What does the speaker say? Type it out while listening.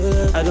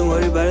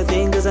worry about a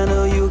thing, cause I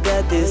know you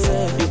got this.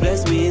 You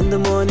bless me in the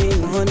morning.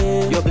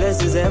 Your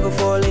blessings ever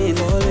falling.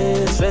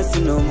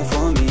 Stressing no more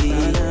for me.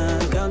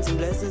 Counting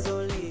blessings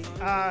only.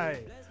 Aye.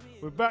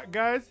 We're back,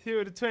 guys. Here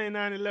with the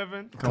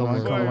 2911.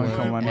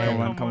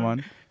 Come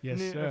on. Yes,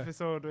 New sir.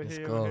 episode. We're Let's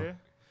here. go. We're here.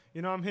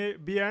 You know, I'm here.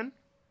 Bian,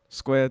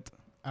 Squared.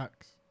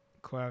 Axe.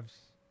 Quavs.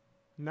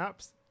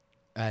 Naps.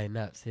 Aye,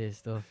 Naps here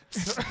still.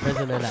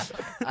 President Nap.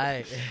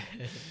 Aye.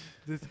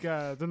 This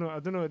guy, I don't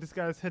know. This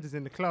guy's head is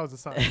in the clouds or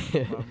something.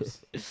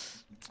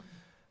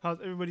 How's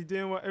everybody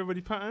doing? What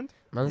everybody patterned?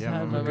 Man's Yeah,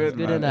 fine, man, man. It's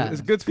good in that.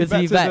 It's good to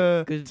be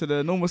back To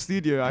the normal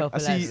studio. Proper I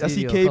see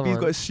studio, KB's come on.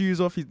 got his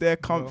shoes off. He's there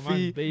Bro, man,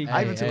 comfy. big.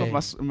 I even Hey, took hey.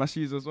 off my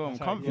shoes as well. I'm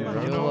That's comfy, how you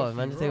bro. You You know know, what,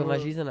 man? Just take off my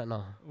shoes and that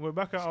now. We're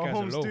back at This our guy's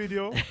home a loaf.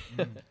 studio,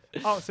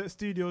 Outset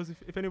Studios.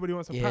 If anybody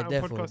wants a Yeah, pattern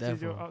defo, podcast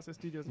studio, defo. Outset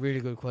Studios. Really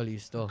good quality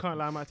stuff. Can't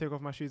lie, I might take off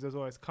my shoes as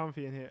well. It's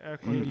comfy in here.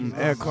 Aircon.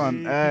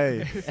 Aircon,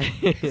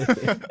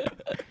 hey.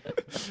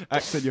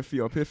 Accent your feet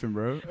are piffing,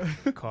 bro.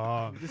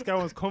 Calm. This guy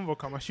wants Convo.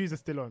 My shoes are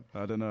still on.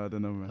 I don't know,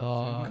 man.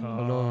 Oh,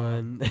 no,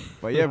 man.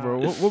 But yeah, bro,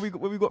 what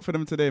we got for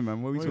them today,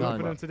 man? What we What we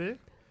talking got for them about? today?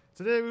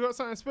 Today we got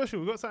something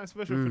special. For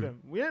them.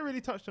 We ain't really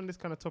touched on this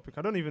kind of topic.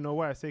 I don't even know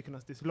why it's taken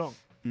us this long.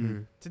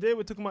 Today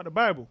we're talking about the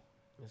Bible.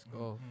 Let's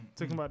go.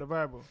 Talking about the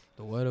Bible,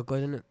 The word of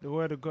God, innit? the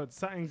Word of God,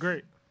 something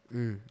great.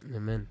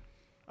 Amen.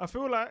 I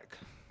feel like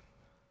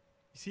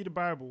you see the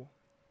Bible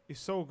is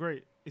so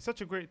great. It's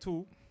such a great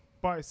tool,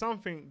 but it's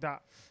something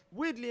that,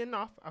 weirdly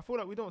enough, I feel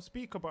like we don't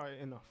speak about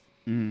it enough.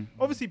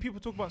 Obviously, people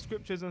talk about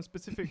scriptures and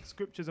specific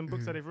scriptures and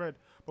books that they've read,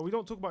 but we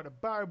don't talk about the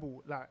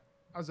Bible like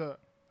as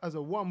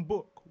a one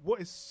book.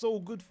 What it's so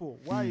good for,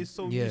 why it's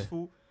so Yeah.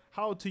 useful,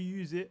 how to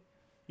use it,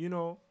 you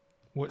know,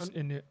 What's And-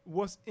 in it?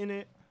 what's in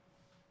it,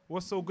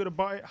 what's so good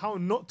about it, how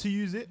not to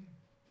use it,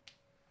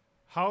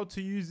 how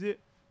to use it,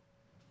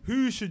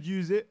 who should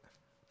use it.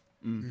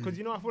 Because,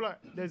 you know, I feel like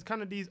there's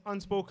kind of these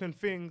unspoken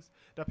things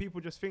that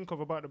people just think of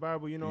about the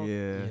Bible, you know.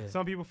 Yeah.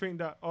 Some people think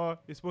that, you're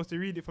supposed to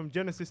read it from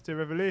Genesis to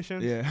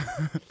Revelation. Yeah.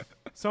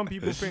 Some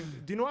people think,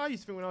 do you know what I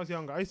used to think when I was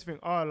younger? I used to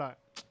think,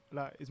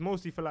 like it's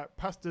mostly for like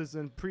pastors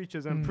and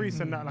preachers and priests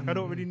and that. Like, I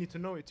don't really need to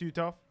know it too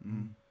tough.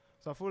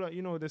 So I feel like,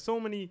 you know, there's so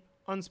many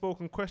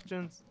unspoken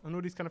questions and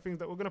all these kind of things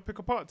that we're going to pick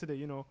apart today,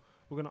 you know.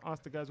 We're going to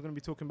ask the guys, we're going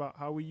to be talking about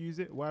how we use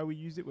it, why we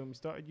use it when we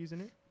started using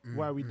it,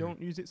 why we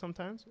don't use it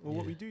sometimes, or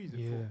what we do use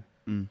it for.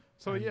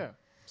 So, And yeah.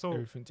 So,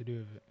 Everything to do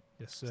with it.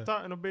 Yes, sir.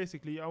 starting off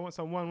basically, I want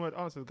some one-word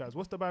answers, guys.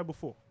 What's the Bible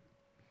for?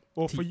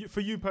 Or for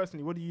you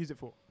personally, what do you use it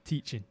for?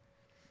 Teaching.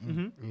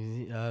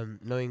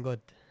 Knowing God.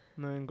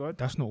 Knowing God.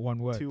 That's not one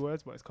word. 2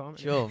 words, but it's calm.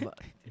 Sure. But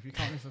If you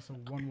count this as a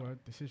one-word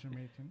decision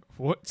making,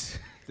 What?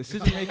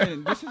 decision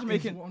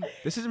making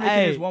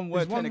Hey, is one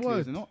word it's one technically, word.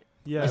 is it not?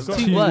 Yeah, It's so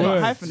two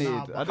words. Hyphenated.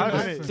 Nah, I but don't know.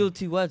 hyphenated. still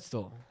 2 words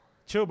though.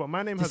 chill, but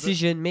my name has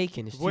Decision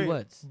making is a 2 wait,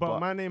 words. but But-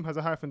 my name has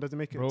a hyphen. Doesn't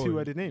make it a Bro,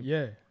 2-worded name.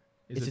 Yeah.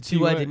 It's a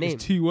two-worded name.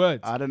 It's 2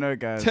 words. I don't know,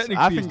 guys. Technically,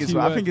 I think it's it's two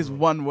I think words, it's bro.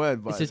 one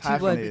word, but It's it's, a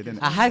 2 word. hyphenated.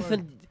 A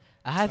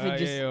hyphen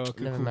just.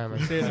 okay, Never cool, mind, cool.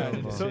 man. Say that, Sorry,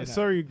 then, bro. say So, that.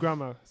 sorry,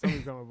 grammar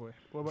boy.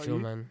 What about Sure, you?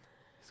 man.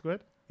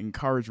 Squared?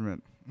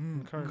 Encouragement.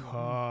 Current.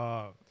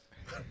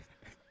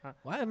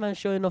 Why am I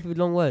showing off with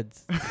long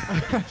words?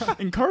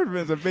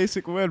 Encouragement is a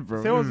basic word,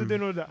 bro. Say what you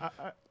didn't know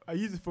that I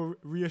use it for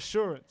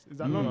reassurance. Is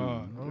that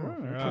long?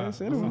 Okay,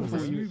 say the one for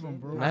you.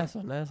 Nice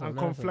one. And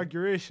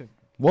conflagration.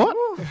 What?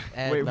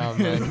 Wait, Wait, no,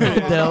 man.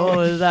 What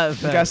was that?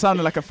 You guys fam?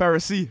 sounded like a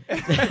Pharisee.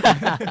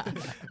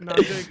 No,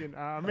 I'm joking.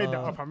 I made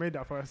that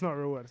up. It's not a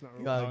real word. It's not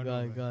a real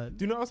word. God.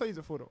 Do you know what else I use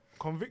it for though?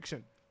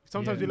 Conviction.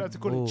 Sometimes we like to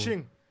call Ooh. it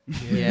ching.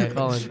 Yeah, come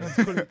on. We like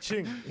to call it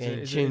ching.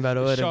 Yeah, ching by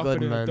the word of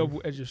God, man.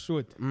 Double-edged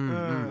sword.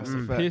 That's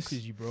a fact.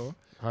 Pierces you, bro.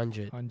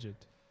 100. 100.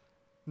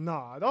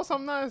 Nah, that was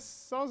some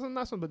nice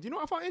one. But do you know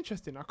what I found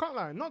interesting? I can't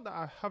lie. Not that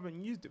I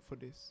haven't used it for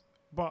this,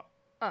 but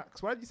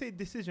Axe, why did you say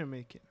decision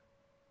making?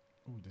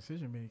 Oh,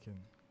 decision making.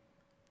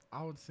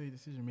 I would say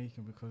decision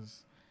making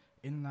because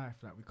in life,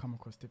 like, we come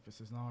across different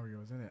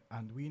scenarios, innit?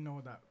 And we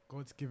know that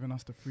God's given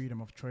us the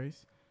freedom of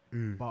choice,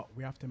 but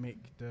we have to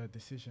make the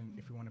decision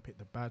if we want to pick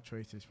the bad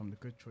choices from the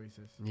good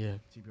choices. Yeah.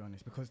 To be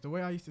honest, because the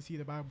way I used to see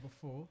the Bible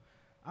before,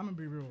 I'm gonna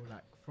be real.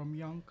 Like, from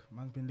young,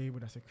 man's been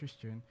labeled as a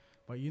Christian.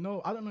 But you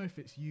know, I don't know if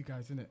it's you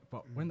guys, innit?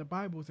 But when the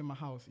Bible's in my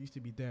house, it used to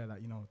be there,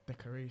 like, you know,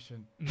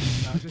 decoration.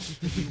 Like,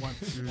 just used to be one.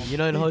 You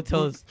know, in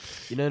hotels,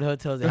 they have the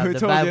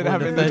hotels, Bible yeah, they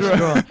have in it the in the first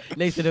drawer. drawer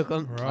next to the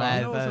Right.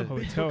 You know, it's a big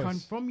book, Hotels.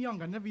 and from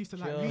young, I never used to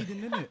like Sure.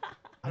 reading, innit?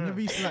 I never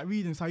used to like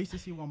reading, so I used to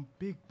see one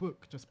big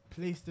book just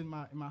placed in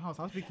my house.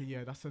 I was thinking,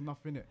 yeah, that's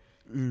enough, innit?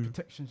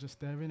 Protection's just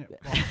there, innit?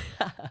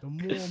 But the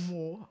more and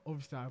more,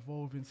 obviously, I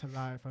evolve into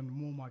life, and the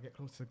more I get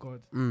closer to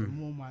God, the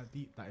more I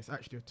deep that it's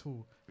actually a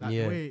tool. Like,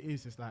 Yeah. the way it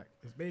is like,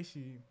 it's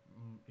basically,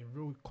 in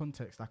real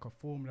context, like a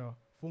formula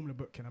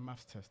book in a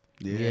maths test.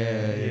 Yeah.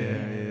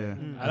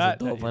 Mm. I like That's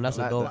a dope that, one. That's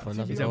a Like dope that one. to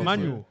That's be a It's a dope honest, one.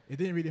 manual. It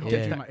didn't really help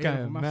Yeah. me my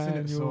A-level maths,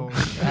 innit?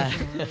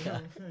 So,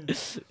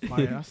 but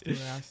yeah, that's the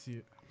way I see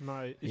it. No,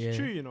 it's Yeah.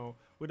 true, you know,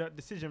 with that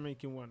decision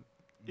making one.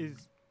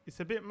 It's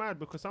a bit mad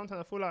because sometimes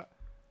I feel like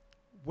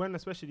when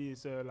especially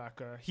it's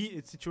like a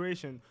heated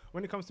situation,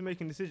 when it comes to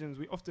making decisions,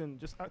 we often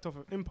just act off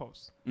of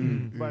impulse.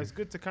 But it's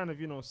good to kind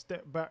of, you know,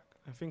 step back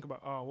and think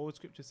about, what would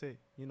scripture say,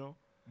 you know?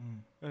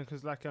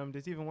 Because like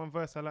there's even one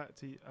verse I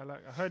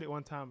heard it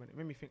one time and it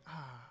made me think,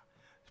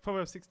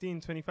 Proverbs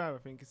 16:25, I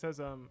think. It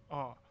says,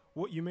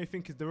 what you may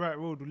think is the right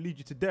road will lead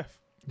you to death.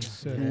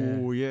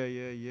 Oh,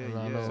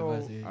 yeah. So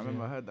I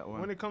remember I heard that one.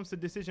 when it comes to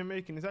decision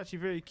making, it's actually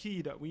very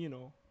key that we, you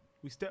know,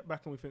 we step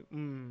back and we think,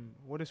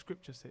 what does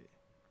scripture say?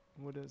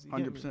 What does it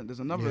 100%.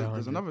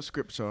 There's another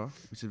scripture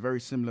which is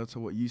very similar to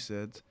what you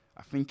said.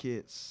 I think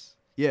it's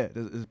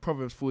there's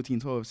Proverbs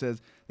 14:12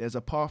 says there's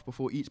a path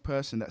before each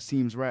person that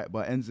seems right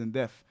but ends in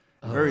death.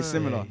 Very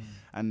similar.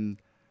 And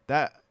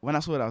that when I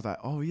saw it, I was like,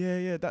 oh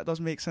yeah, that does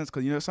make sense,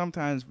 because you know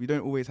sometimes we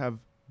don't always have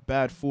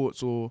bad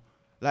thoughts, or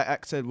like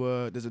Ak said,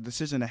 there's a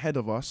decision ahead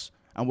of us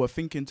and we're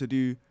thinking to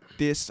do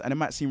this and it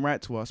might seem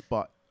right to us,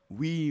 but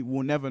we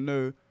will never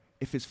know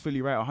if it's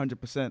fully right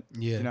 100%.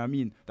 You know what I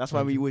mean? That's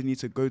why we always need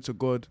to go to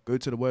God, go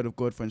to the Word of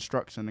God for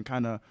instruction and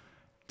kind of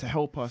to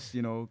help us,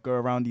 you know, go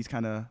around these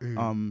kind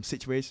of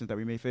situations that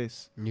we may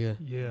face. Yeah,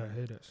 I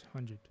hear that.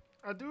 100.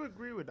 I do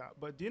agree with that,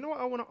 but do you know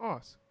what I want to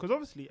ask? Because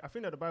obviously, I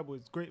think that the Bible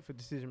is great for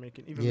decision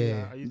making. Even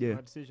I use it in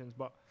my decisions,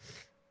 but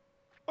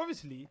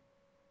obviously,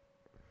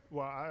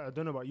 well, I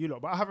don't know about you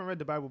lot, but I haven't read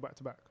the Bible back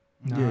to back.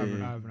 No,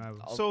 I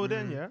haven't. So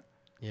then,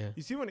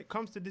 you see, when it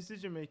comes to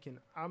decision making,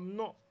 I'm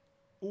not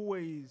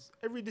always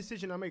every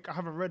decision I make I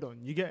haven't read on.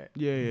 You get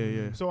it?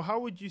 Yeah. So how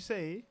would you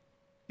say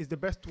is the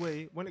best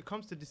way when it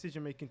comes to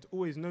decision making to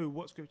always know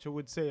what scripture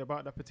would say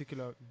about that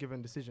particular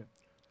given decision?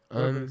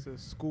 Whether it's a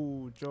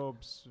school,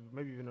 jobs,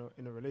 maybe even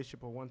in a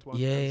relationship or one-to-one.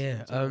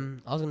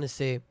 I was gonna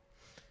say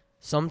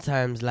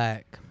sometimes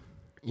like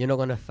you're not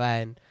gonna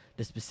find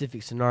the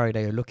specific scenario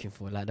that you're looking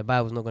for. Like the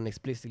Bible's not gonna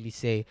explicitly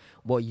say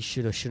what you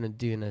should or shouldn't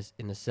do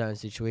in a certain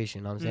situation.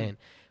 You know what I'm saying?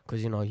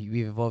 Because you know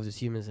we've evolved as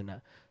humans and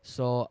that.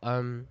 So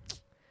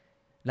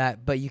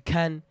but you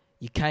can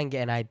get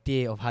an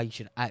idea of how you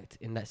should act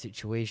in that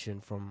situation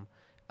from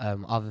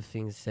other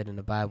things said in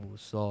the Bible.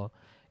 So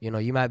you know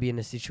you might be in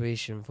a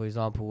situation, for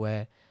example,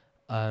 where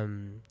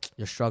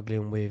you're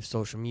struggling with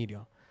social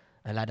media,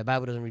 and like the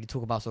Bible doesn't really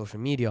talk about social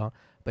media,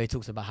 but it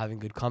talks about having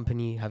good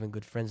company, having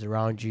good friends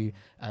around you,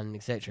 and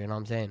etc. You know what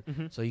I'm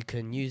saying? So you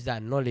can use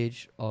that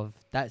knowledge of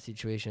that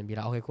situation and be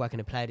like, okay, cool, I can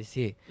apply this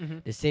here.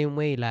 The same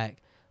way, like,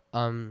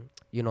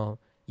 you know,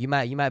 you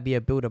might be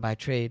a builder by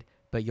trade,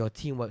 but your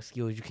teamwork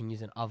skills you can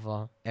use in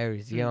other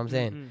areas. You know what I'm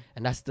saying?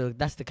 And that's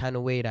the kind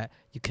of way that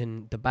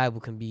the Bible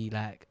can be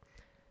like.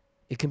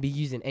 It can be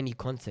used in any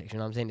context, you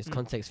know what I'm saying? It's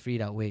context free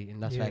that way,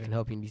 and that's why it can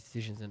help you in these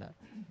decisions and that.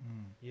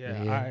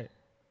 I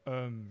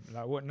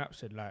like what Nap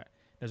said, like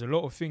there's a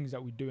lot of things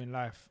that we do in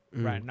life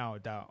right now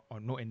that are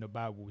not in the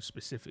Bible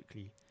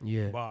specifically.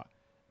 But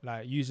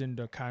like using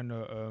the kind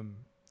of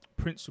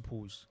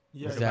principles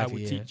that the Bible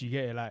teach, you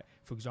get it. Like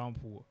for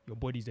example, your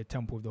body's the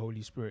temple of the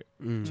Holy Spirit.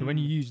 So when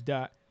you use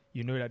that,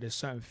 you know that there's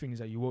certain things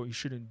that you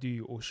shouldn't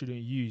do or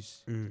shouldn't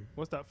use.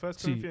 What's that? 1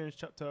 Corinthians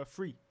chapter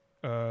 3.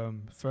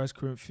 1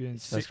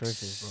 Corinthians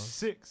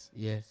 6.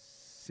 Yeah.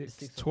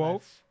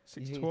 6:12.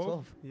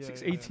 6:12.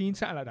 6:18,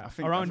 something like that.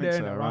 Around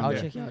there. I'll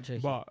check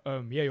it. But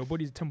your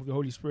body's the temple of the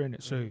Holy Spirit,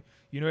 innit? So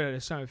you know that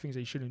there's certain things that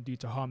you shouldn't do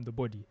to harm the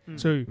body.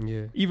 So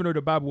even though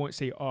the Bible won't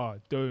say,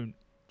 don't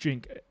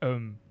drink,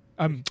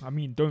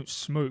 don't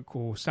smoke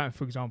or something,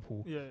 for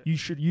example,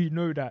 you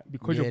know that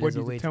because your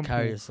body's the temple.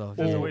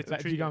 Or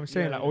like, you know what I'm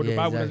saying? Like, or the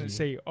Bible doesn't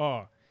say,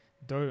 I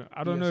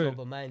don't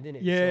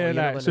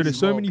know. So there's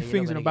so many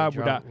things in the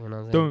Bible that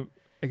don't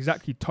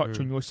exactly touch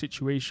on your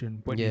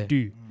situation, but you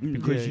do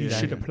because you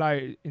should apply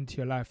it into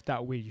your life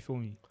that way. You feel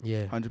me?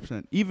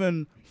 100%.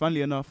 Even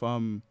funnily enough,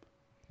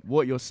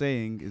 what you're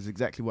saying is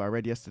exactly what I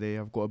read yesterday.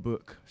 I've got a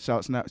book.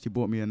 Shout Snaps, you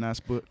bought me a nice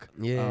book.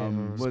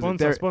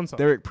 Sponsor.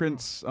 Derek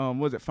Prince.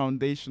 Was it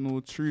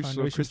Foundational Truths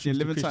of Christian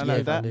Living, something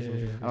like that?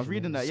 I was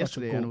reading that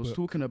yesterday, and it was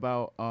talking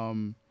about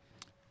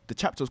the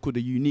chapter was called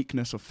The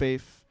Uniqueness of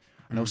Faith.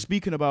 And I was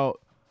speaking about,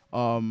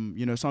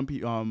 some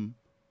people,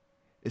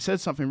 it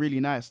said something really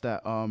nice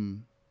that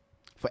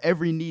for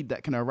every need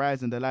that can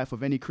arise in the life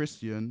of any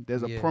Christian,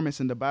 there's a promise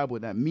in the Bible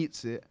that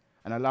meets it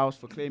and allows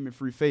for claiming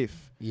through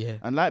faith.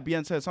 And like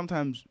Bien said,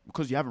 sometimes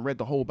because you haven't read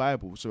the whole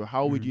Bible, so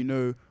how would you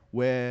know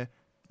where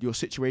your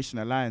situation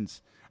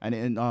aligns?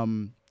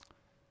 And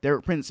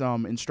Derek Prince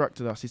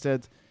instructed us. He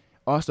said,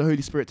 ask the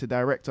Holy Spirit to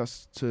direct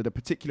us to the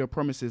particular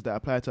promises that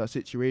apply to our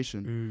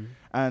situation.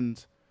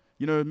 And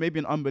you know, maybe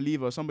an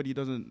unbeliever, somebody who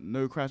doesn't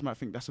know Christ might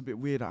think that's a bit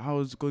weird. Like, how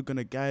is God going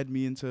to guide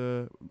me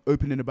into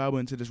opening the Bible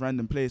into this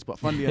random place? But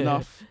funnily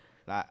enough,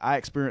 like I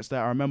experienced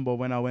that. I remember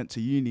when I went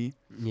to uni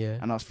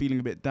and I was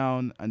feeling a bit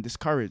down and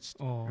discouraged.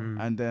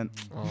 And then...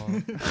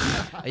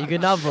 Are you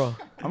good now, bro?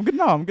 I'm good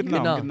now.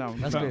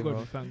 That's good,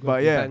 bro.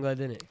 But yeah, thank God,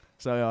 didn't it?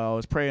 So I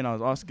was praying. I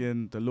was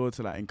asking the Lord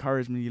to like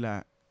encourage me,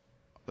 like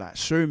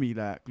show me,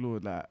 like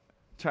Lord, like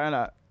try and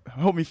like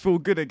help me feel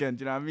good again.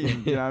 Do you know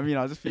what I mean?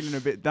 I was just feeling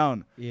a bit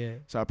down.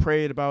 So I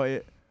prayed about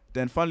it.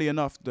 Then funnily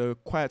enough, the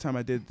quiet time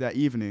I did that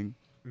evening,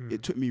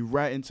 it took me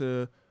right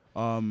into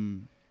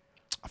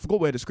I forgot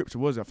where the scripture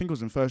was. I think it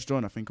was in 1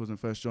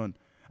 John.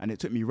 And it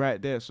took me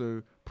right there.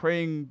 So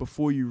praying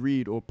before you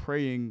read, or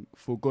praying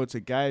for God to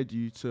guide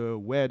you to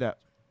where that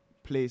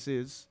place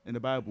is in the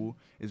Bible,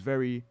 is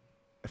very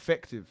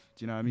effective.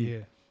 Do you know what I mean?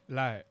 Yeah.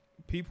 Like,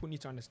 people need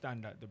to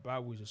understand that the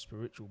Bible is a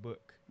spiritual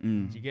book.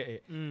 Do you get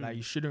it? Like,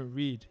 you shouldn't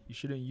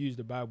use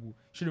the Bible. You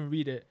shouldn't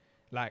read it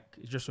like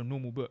it's just a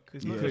normal book.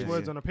 It's not just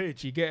words on a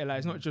page. You get it? Like,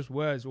 it's not just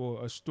words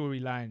or a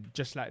storyline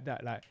just like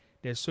that. Like,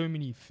 there's so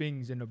many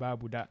things in the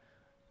Bible that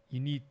you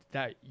need,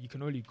 that you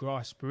can only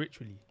grasp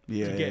spiritually.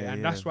 Yeah, you get it?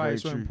 And that's why very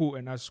it's so true.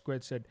 important, as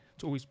Squared said,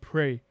 to always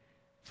pray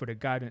for the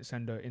guidance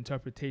and the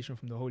interpretation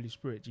from the Holy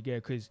Spirit. You get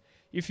it? Because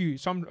if you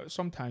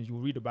sometimes you'll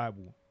read the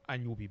Bible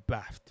and you'll be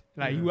baffed.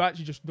 Like, you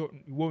actually just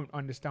you won't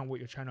understand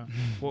what you're trying to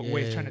what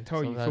it's trying to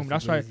tell you.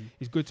 That's why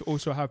it's good to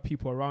also have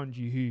people around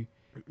you who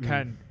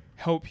can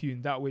help you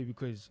in that way,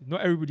 because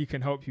not everybody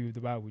can help you with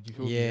the Bible. Do you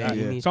feel me?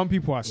 Like, some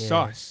people are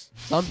sus.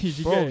 Some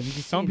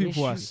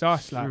people are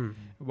sus. Like,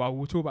 well,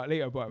 we'll talk about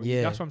later, but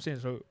that's what I'm saying.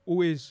 So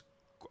always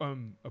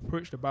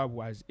approach the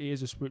Bible as it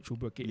is a spiritual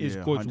book. It is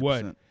God's 100%.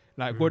 Word.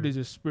 Like, God is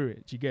a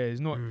spirit. Do you get it?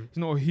 It's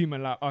not a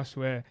human like us,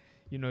 where,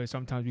 you know,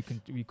 sometimes we can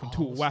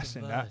talk was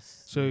and that.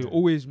 So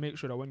always make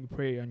sure that when you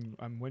pray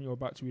and when you're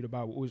about to read the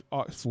Bible, always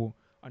ask for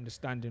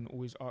understanding.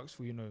 Always ask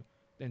for, you know,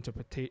 the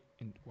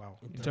interpretation.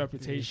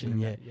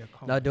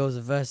 Now, there was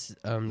a verse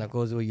that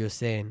goes with what you're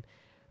saying.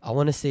 I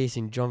want to say it's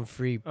in John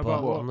 3, but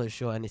I'm not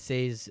sure. And it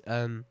says,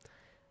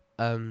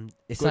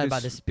 it's something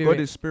about the Spirit.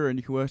 God is Spirit, and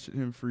you can worship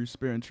Him through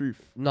Spirit and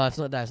truth. No, it's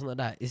not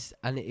that.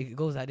 It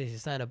goes like this.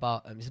 It's something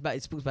about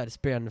it speaks about the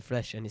Spirit and the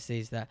flesh, and it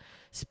says that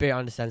Spirit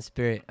understands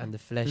Spirit, and the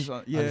flesh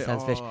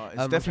understands flesh.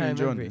 It's definitely in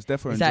John. It's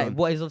definitely in John. Like,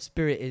 what is of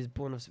Spirit is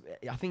born of.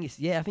 I think it's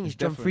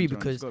John 3,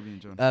 because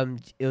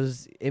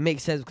it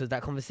makes sense, because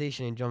that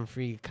conversation in John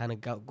 3 kind of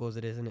goes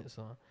with it, isn't it?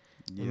 So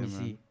let me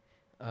see.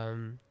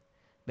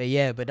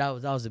 But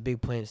that was a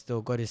big point.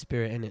 Still, God is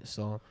Spirit in it,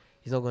 so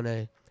He's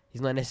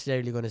not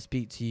necessarily going to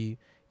speak to you.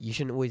 You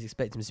shouldn't always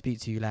expect Him to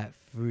speak to you like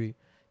through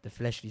the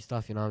fleshly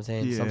stuff, you know what I'm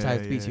saying? Sometimes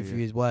He speaks to you through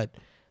His word,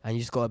 and you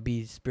just got to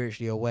be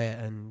spiritually aware,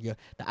 and the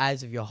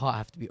eyes of your heart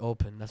have to be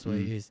open. That's what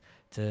it is,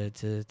 to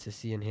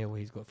see and hear what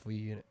He's got for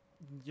you.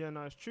 Yeah,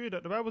 no, it's true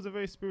that the Bible's a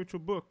very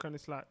spiritual book, and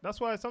it's like,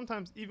 that's why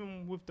sometimes,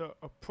 even with the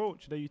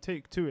approach that you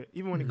take to it,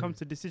 even when it comes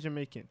to decision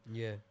making,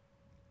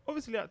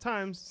 obviously at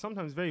times,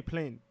 sometimes very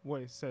plain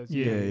what it says.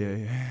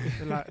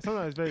 Like,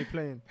 sometimes it's very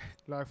plain.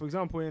 Like, for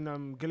example,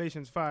 in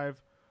Galatians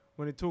 5,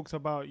 when it talks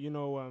about, you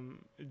know,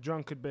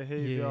 drunkard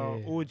behavior,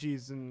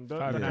 orgies, and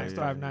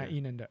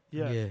 5:19 and that.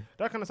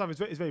 That kind of stuff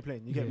is very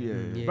plain. You get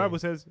me? The Bible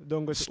says,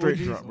 don't go to straight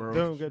orgies, drop, bro.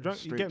 don't get drunk.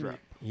 Straight you get drop.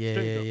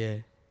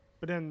 me?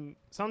 But then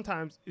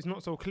sometimes it's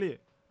not so clear,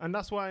 and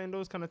that's why in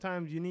those kind of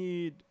times you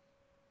need,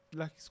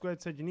 like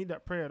Squared said, you need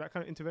that prayer, that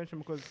kind of intervention,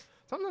 because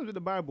sometimes with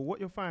the Bible, what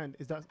you'll find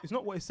is that it's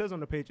not what it says on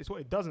the page, it's what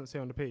it doesn't say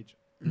on the page.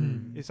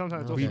 It's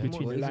sometimes read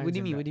between the lines. What do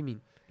you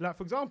mean? Like,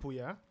 for example,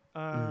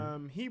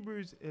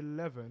 Hebrews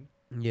 11,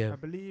 I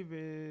believe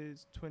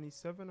is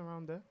 27,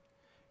 around there.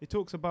 It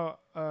talks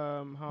about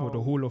how the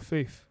Hall of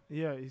Faith.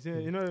 Yeah,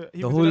 you know,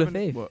 the Hall of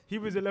Faith.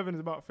 Hebrews 11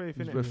 is about faith,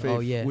 innit? With faith.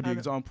 Oh, yeah. What are the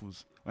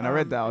examples? When I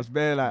read that, I was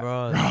bare like,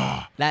 bro.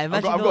 Like,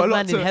 imagine I've got a lot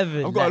man in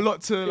heaven. I've got a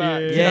lot to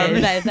like.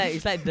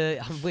 It's like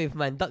I'm waiting for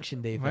my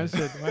induction day. Man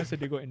said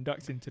they got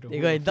inducted into the. They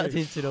got inducted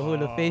into the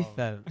Hall of Faith,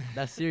 fam.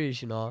 That's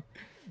serious, you know.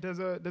 There's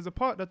a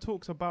part that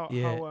talks about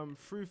how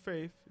through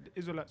faith the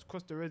Israelites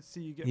crossed the Red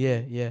Sea. You get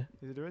yeah.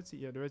 Is it the Red Sea?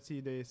 Yeah, the Red Sea.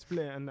 They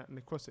split it and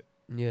they cross it.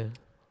 Yeah.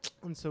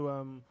 And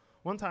so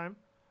one time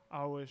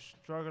I was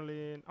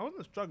struggling. I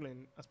wasn't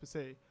struggling as per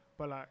se,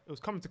 but like it was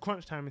coming to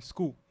crunch time in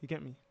school. You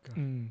get me?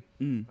 And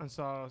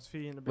so I was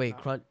feeling a bit.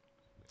 Wait, like,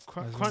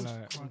 crunch,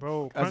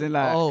 bro. As in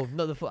like,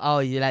 not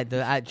the you like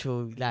the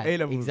actual like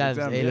A-levels exams.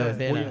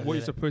 A-levels. What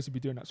you're supposed to be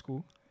doing at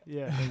school?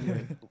 Yeah.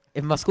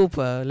 If my school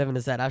put 11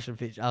 aside action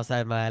pitch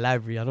outside my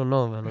library, I don't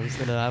know, man.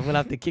 I'm gonna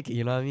have to kick it.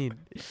 You know what I mean?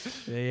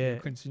 Yeah.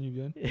 Continue,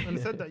 Ben. And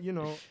it said that, you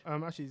know,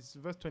 actually it's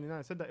verse 29.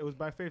 It said that it was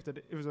by faith that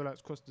the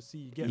Israelites crossed the sea.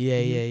 You get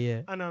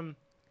yeah. And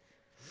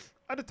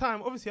at the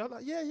time, obviously, I was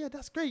like, yeah,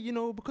 that's great. You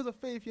know, because of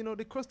faith, you know,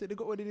 they crossed it. They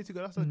got where they need to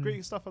go. That's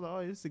great stuff. I was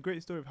like, this is a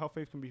great story of how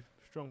faith can be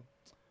strong.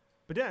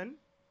 But then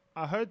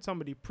I heard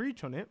somebody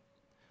preach on it,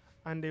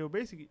 and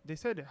they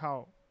said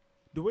how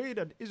the way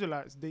that the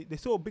Israelites, they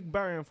saw a big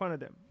barrier in front of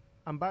them,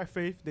 and by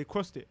faith they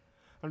crossed it.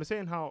 And they're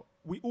saying how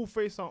we all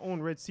face our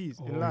own Red Seas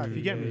in life.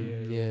 You get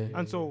me? Yeah.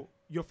 And so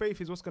your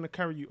faith is what's going to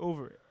carry you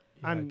over it.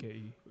 Yeah,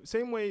 and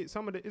same way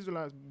some of the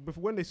Israelites,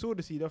 when they saw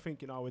the sea, they're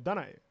thinking, oh, we're done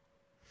at it.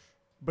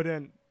 But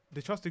then they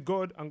trusted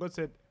God, and God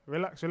said,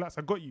 relax,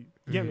 I got you.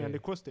 You get me? And they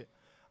crossed it.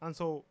 And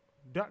so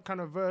that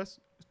kind of verse,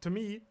 to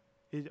me,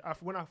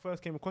 when I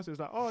first came across it, it was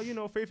like, oh, you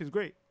know, faith is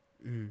great.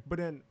 But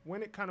then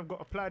when it kind of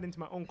got applied into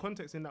my own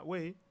context in that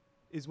way,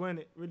 is when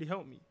it really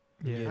helped me.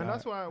 And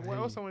that's why what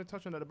else I want to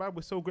touch on, that the Bible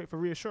is so great for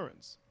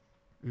reassurance.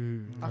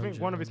 I think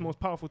one of its most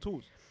powerful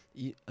tools.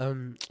 You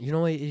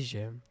know what it is,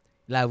 yeah?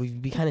 Like,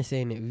 we've been kind of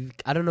saying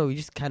it. I don't know, we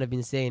just kind of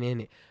been saying it,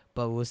 innit?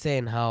 But we're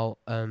saying how,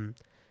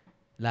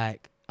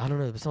 like, I don't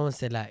know, but someone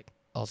said, like,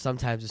 oh,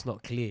 sometimes it's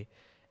not clear.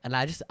 And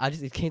I just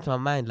it came to my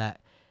mind, like,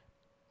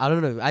 I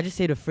don't know, I just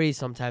say the phrase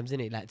sometimes,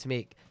 innit, like to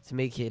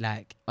make it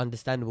like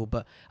understandable.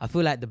 But I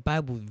feel like the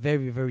Bible is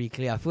very, very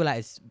clear. I feel like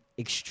it's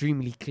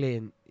extremely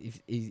clear,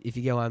 if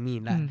you get what I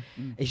mean. Like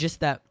it's just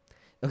that,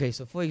 okay,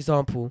 so for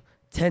example,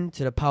 10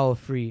 to the power of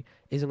 3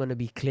 isn't going to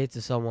be clear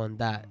to someone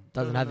that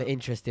doesn't have an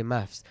interest in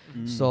maths.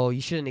 So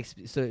you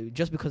shouldn't so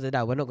just because of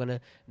that, we're not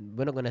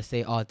gonna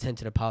say 10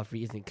 to the power of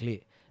 3 isn't clear.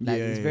 Like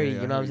it's very,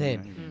 you know what I'm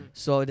saying?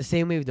 So the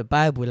same way with the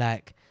Bible,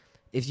 like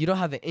if you don't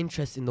have an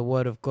interest in the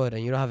word of God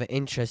and you don't have an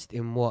interest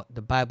in what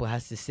the Bible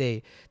has to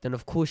say, then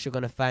of course you're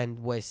gonna find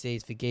what it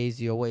says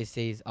forgives you, or what it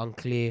says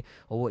unclear,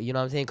 or what, you know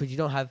what I'm saying? Because you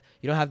don't have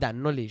that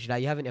knowledge,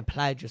 like you haven't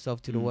applied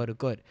yourself to the word of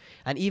God.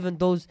 And even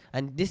those,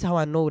 and this is how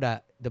I know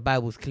that the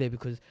Bible's clear,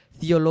 because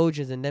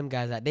theologians and them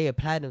guys, like they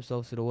apply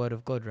themselves to the word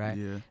of God, right?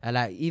 Yeah. And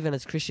like even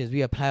as Christians,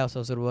 we apply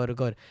ourselves to the word of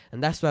God,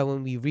 and that's why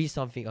when we read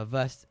something, a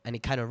verse, and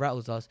it kind of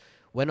rattles us,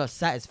 we're not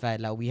satisfied.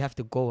 Like we have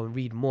to go and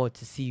read more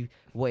to see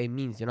what it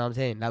means. You know what I'm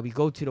saying? Like we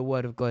go to the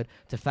word of God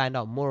to find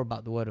out more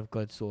about the word of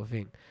God, sort of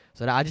thing.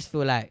 So that I just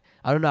feel like,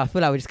 I don't know, I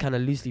feel like we're just kind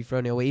of loosely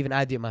throwing it away. Even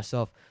I do it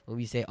myself when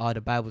we say,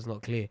 the Bible's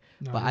not clear.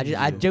 No, but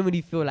I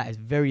genuinely feel like it's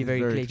very,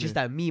 very clear. Just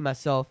that me,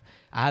 myself,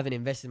 I haven't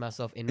invested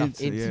myself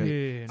enough into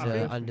it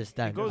to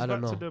understand. It goes I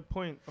don't back know. to the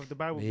point of the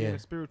Bible being a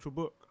spiritual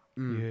book.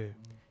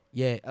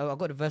 Yeah, I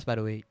got the verse, by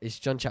the way. It's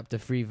John chapter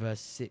 3, verse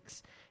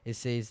 6. It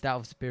says, that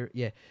of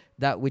spirit,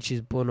 that which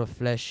is born of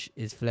flesh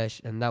is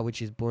flesh, and that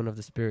which is born of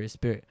the spirit is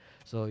spirit.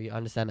 So you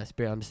understand that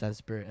spirit understands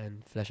spirit,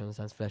 and flesh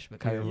understands flesh.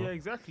 But carry on. Yeah,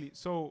 exactly.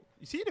 So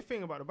you see, the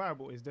thing about the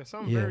Bible is there's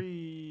some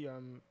very,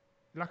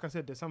 like I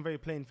said, there's some very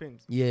plain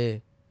things. Yeah.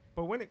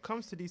 But when it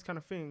comes to these kind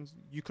of things,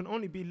 you can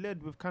only be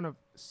led with kind of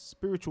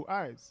spiritual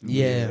eyes.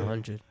 Yeah,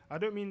 100. I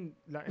don't mean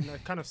like in a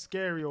kind of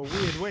scary or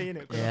weird way,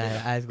 innit?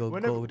 Yeah, eyes go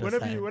cold.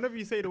 Whenever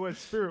you say the word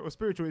spirit or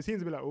spiritual, it seems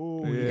to be like,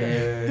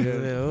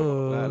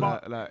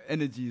 like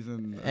energies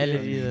and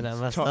that.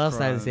 My style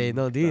sign say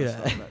don't do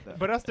that. Like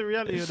but that's the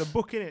reality of the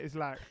book, innit? It's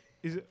like,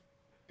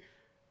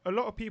 a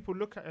lot of people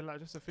look at it like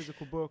just a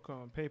physical book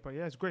on paper.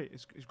 Yeah, it's great.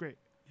 It's great.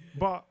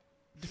 But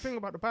the thing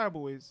about the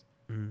Bible is,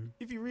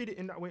 if you read it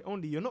in that way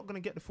only, you're not going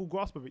to get the full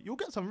grasp of it. You'll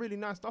get some really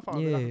nice stuff out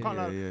of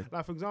it.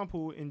 Like, for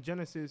example, in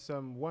Genesis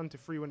 1 to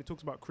 3, when it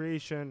talks about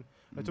creation,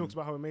 it talks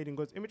about how we're made in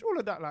God's image, all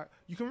of that, like,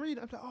 you can read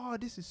it and be like,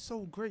 this is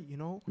so great, you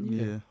know?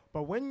 Yeah.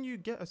 But when you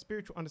get a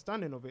spiritual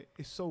understanding of it,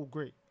 it's so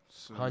great.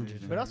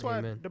 100. But that's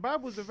why the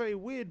Bible is a very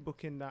weird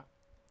book in that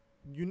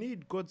you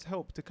need God's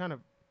help to kind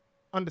of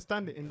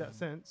understand it in that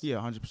sense. Yeah,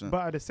 100%.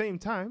 But at the same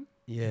time,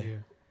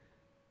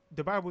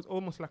 the Bible is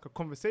almost like a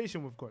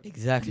conversation with God.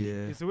 Exactly.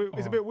 Yeah. It's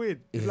a bit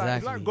weird. It's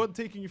like God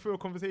taking you through a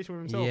conversation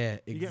with himself. Yeah,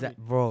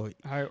 exactly. Bro.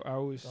 I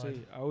always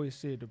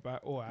say the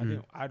Bible,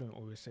 I don't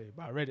always say it,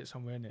 but I read it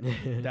somewhere in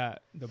it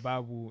that the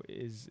Bible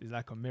is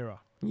like a mirror.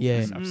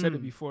 Yeah. I've said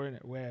it before in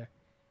it, where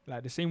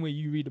like the same way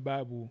you read the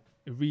Bible,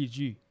 it reads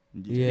you.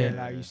 Yeah.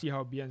 Like you see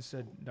how Bien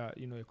said that,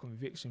 you know, it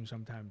convicts him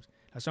sometimes.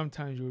 Like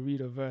sometimes you'll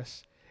read a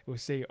verse, it will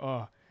say,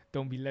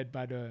 don't be led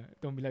by the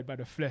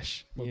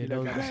flesh, but be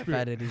led by the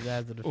spirit. The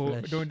desires of the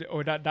flesh.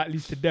 Or that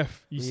leads to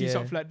death. You see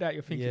something like that,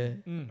 you're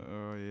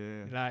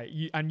thinking, like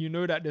you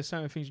know that there's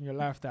certain things in your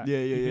life that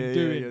you've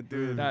been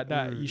doing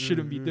that you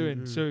shouldn't be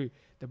doing. So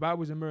the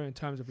Bible's a mirror in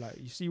terms of like,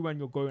 you see when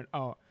you're going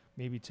out,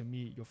 maybe to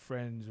meet your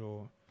friends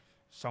or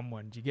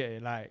someone, do you get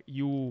it? Like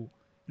you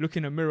look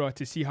in a mirror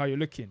to see how you're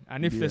looking,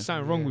 and if there's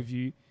something wrong with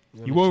you,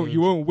 you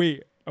won't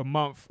wait a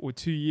month or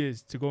 2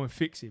 years to go and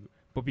fix it.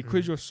 But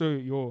because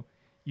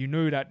you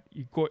know that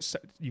you've got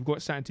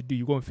something to do,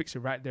 you go and fix it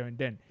right there and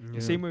then.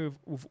 The same way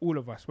with all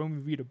of us, when we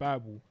read the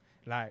Bible,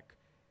 like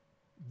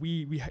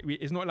we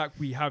it's not like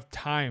we have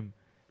time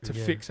to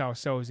fix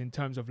ourselves in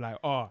terms of like,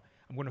 I'm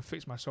going to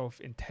fix myself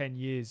in 10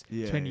 years,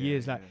 20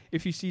 years. Like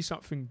if you see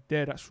something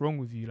there that's wrong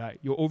with you, like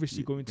you're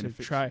obviously going to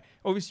try.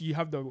 Obviously you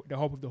have the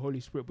help of the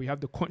Holy Spirit, but you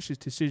have the conscious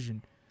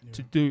decision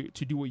to do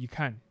what you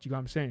can. Do you know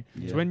what I'm saying?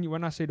 So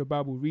when I say the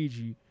Bible reads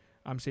you,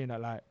 I'm saying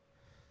that like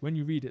when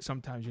you read it,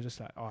 sometimes you're just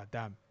like,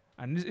 damn.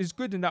 And it's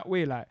good in that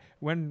way. Like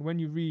when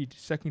you read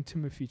 2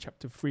 Timothy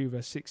chapter 3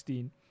 verse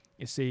 16,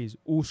 it says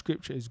all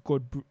scripture is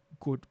God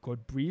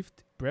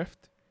breathed,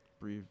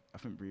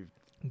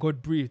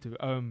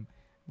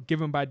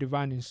 given by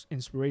divine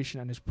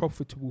inspiration, and is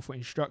profitable for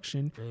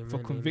instruction, for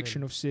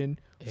conviction of sin,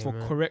 for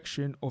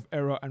correction of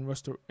error and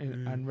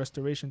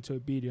restoration to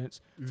obedience,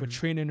 for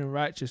training in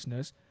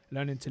righteousness,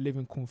 learning to live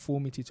in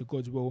conformity to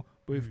God's will,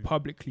 both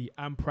publicly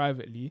and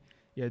privately.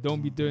 Yeah,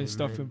 don't be doing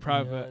stuff in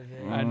private.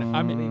 And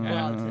I mean,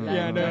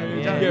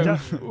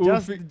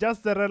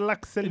 just to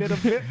relax a little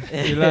bit.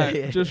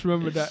 Like, just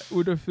remember that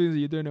all the things that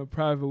you're doing in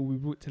private will be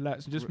brought to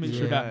light. So just make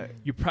sure that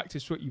you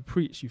practice what you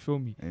preach. You feel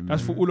me? Amen.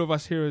 That's for all of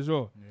us here as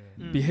well.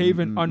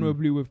 Behaving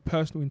honorably with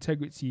personal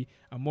integrity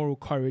and moral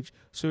courage,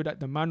 so that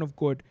the man of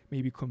God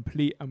may be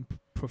complete and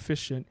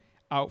proficient,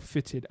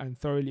 outfitted and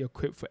thoroughly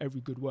equipped for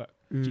every good work.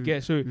 Do you get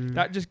it? So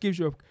that just gives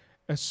you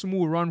a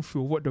small run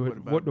through what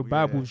the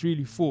Bible is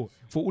really for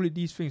all of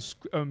these things,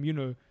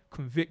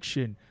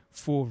 conviction,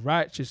 for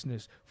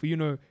righteousness, for, you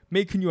know,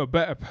 making you a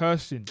better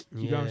person.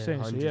 You know what I'm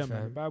saying? So yeah,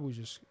 man, the Bible's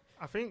just,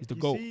 I think the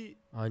you goal. see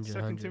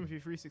 2 Timothy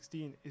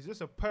 3:16 is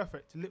just a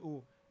perfect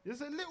little,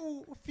 there's a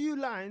little few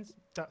lines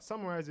that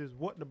summarizes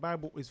what the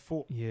Bible is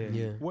for.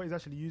 What it's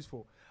actually used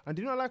for. And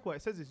do you not like what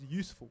it says? It's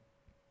useful.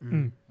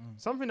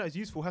 Something that is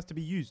useful has to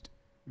be used.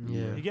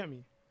 You get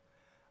me?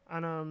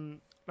 And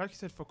like you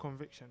said, for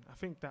conviction, I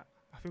think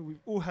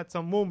we've all had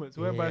some moments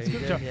whereby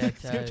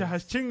scripture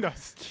has chinged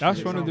us.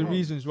 That's one of the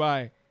reasons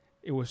why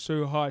it was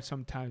so hard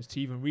sometimes to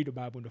even read the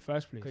Bible in the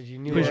first place. Because you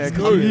knew what was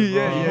coming. You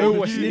know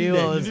what's in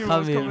there.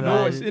 You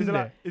know what's in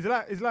there.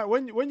 It's like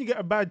when you get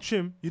a bad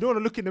trim, you don't want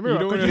to look in the mirror. You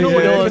know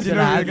what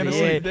you're going to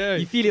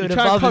see. You feel it when the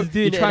barber's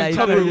doing it. You try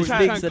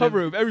and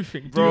cover it with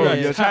everything. Bro,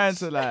 you're trying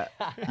to like,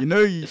 you know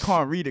you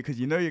can't read it because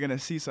you know you're going to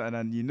see something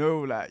and you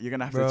know like you're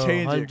going to have to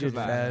change it. Cause,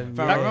 like,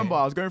 I remember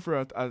I was going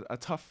through a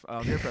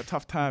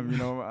tough time, you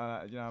know what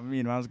I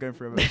mean? When I was going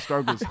through a bit of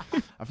struggles.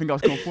 I think I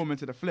was conforming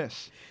to the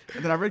flesh.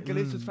 And then I read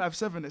Galatians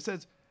 5:7. It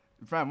says,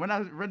 fam, when I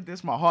read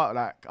this, my heart,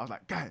 like, I was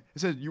like, guy, it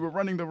says, you were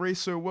running the race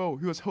so well.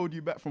 Who has held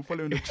you back from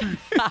following the truth?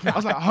 I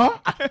was like, huh?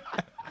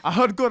 I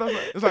heard God.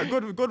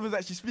 God was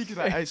actually speaking.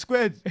 Like, hey,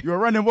 Squared, you were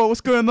running well.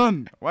 What's going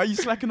on? Why are you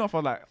slacking off? I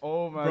was like,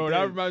 oh my God.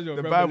 That reminds me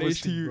of the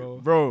Bible's to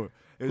you, bro.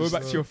 Go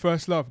back to your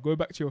first love. Go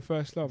back to your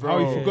first love. Bro. How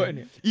have you forgotten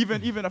it?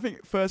 Even I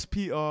think 1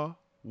 Peter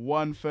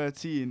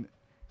 1:13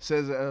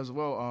 says it as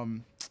well.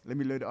 Let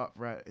me load it up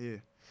right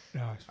here.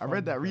 I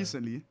read that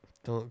recently.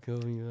 Don't kill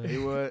me,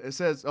 man. It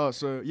says,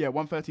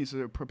 1:13.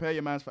 So prepare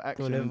your minds for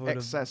action and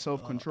exercise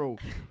self-control.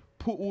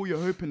 Put all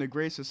your hope in the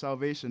grace of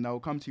salvation that will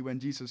come to you when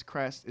Jesus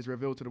Christ is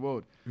revealed to the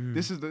world.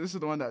 This is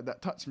the one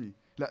that touched me.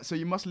 Like, so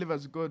you must live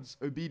as God's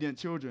obedient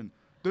children.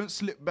 Don't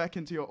slip back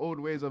into your old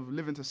ways of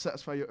living to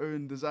satisfy your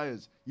own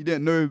desires. You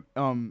didn't know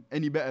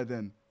any better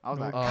then. I was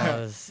like,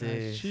 I mean, just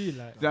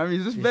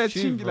very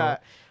cheeky,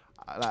 like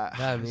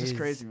it's just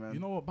crazy, man. You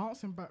know what?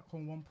 Bouncing back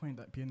on one point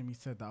that the enemy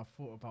said that I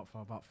thought about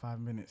for about 5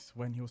 minutes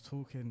when he was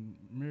talking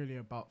merely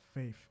about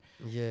faith.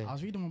 Yeah. I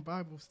was reading one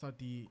Bible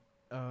study.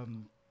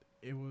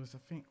 It was, I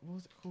think, what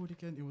was it called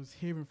again? It was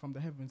hearing from the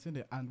heavens,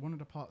 innit? And one of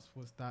the parts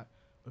was that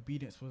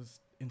obedience was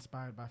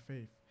inspired by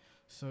faith.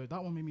 So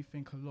that one made me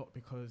think a lot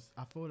because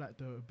I feel like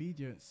the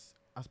obedience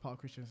as part of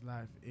Christian's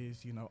life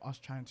is, you know, us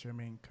trying to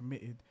remain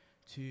committed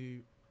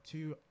to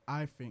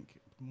I think,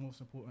 most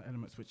important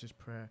elements, which is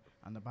prayer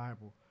and the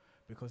Bible.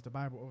 Because the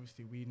Bible,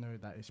 obviously, we know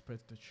that it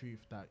spreads the truth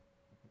that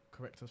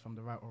corrects us from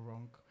the right or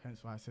wrong.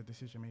 Hence why I said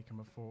decision making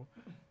before.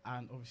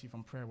 And obviously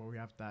from prayer, where we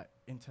have that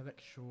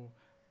intellectual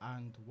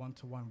and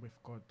one-to-one with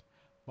God.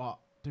 But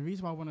the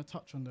reason why I want to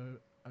touch on the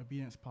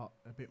obedience part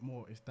a bit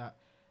more is that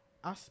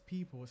as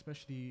people,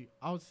 especially,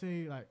 I would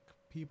say like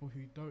people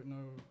who don't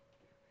know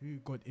who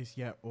God is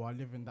yet or are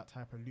living that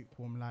type of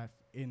lukewarm life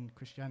in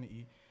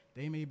Christianity,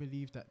 they may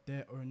believe that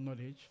their own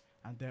knowledge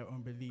and their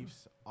own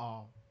beliefs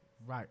are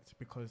right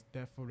because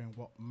they're following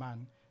what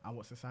man and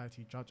what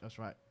society judge as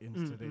right in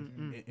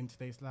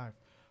today's life.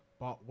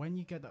 But when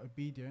you get that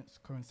obedience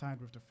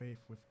coincide with the faith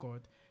with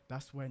God,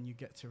 that's when you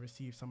get to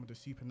receive some of the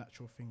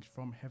supernatural things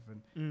from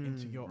heaven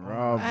into your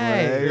own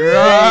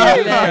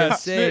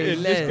life.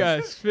 This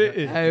guy's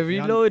spitting. I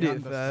reload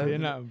it,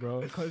 fam.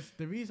 Because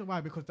the reason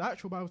why, because the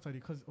actual Bible study,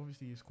 because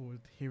obviously it's called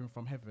Hearing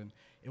from Heaven,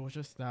 it was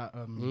just that...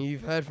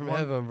 You've heard from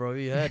heaven, bro.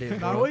 You heard it,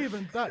 bro. No, not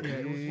even that, yeah.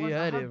 You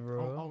heard it,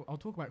 bro. I'll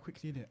talk about it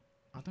quickly, innit?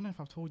 I don't know if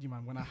I've told you,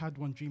 man, when I had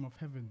one dream of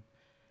heaven,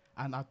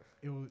 and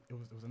it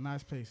was a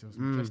nice place, it was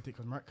majestic, it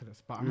was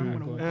miraculous. But I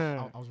remember when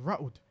I was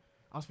rattled.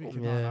 I was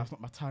thinking, no, that's not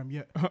my time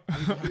yet. I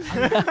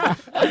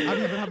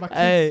don't even have my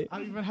kids. I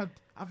don't even have,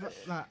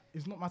 like,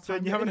 it's not my time. So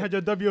you haven't had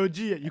your WOG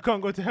yet. You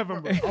can't go to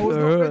heaven, bro. I was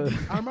not ready.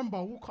 I remember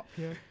I woke up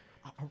here.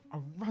 I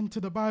ran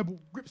to the Bible,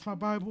 grips my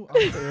Bible.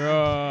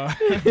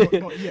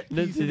 Not yet.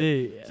 Not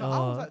today. So I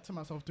was like to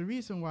myself, the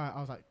reason why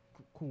I was like,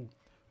 cool,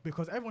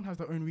 because everyone has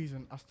their own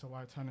reason as to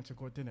why turning to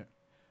God, didn't it?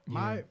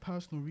 My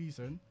personal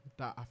reason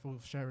that I feel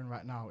sharing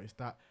right now is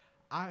that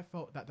I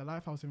felt that the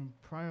life I was in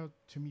prior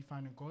to me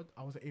finding God,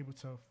 I wasn't able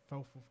to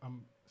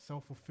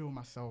self-fulfill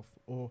myself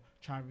or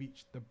try and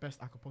reach the best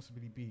I could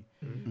possibly be.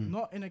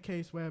 Not in a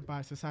case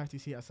whereby society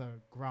see it as a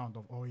ground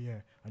of, oh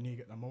yeah, I need to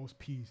get the most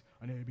P's,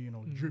 I need to be,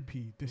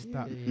 drippy, this,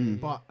 that.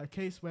 But a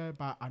case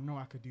whereby I know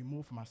I could do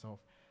more for myself.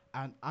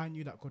 And I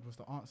knew that God was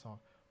the answer.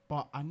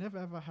 But I never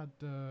ever had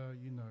the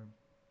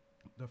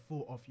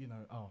thought of,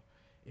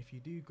 if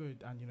you do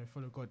good and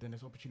follow God, then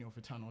there's opportunity of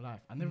eternal life.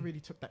 I never really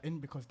took that in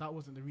because that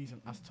wasn't the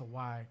reason as to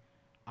why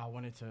I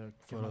wanted to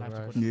give my life to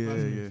God in the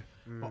first place.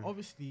 But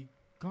obviously,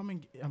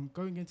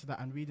 going into that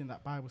and reading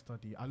that Bible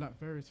study, I learned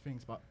various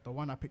things, but the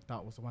one I picked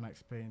out was the one I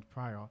explained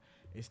prior,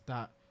 is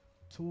that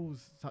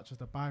tools such as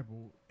the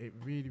Bible, it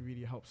really,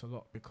 really helps a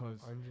lot because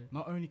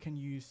not only can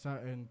you use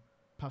certain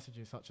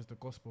passages such as the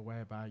gospel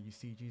whereby you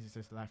see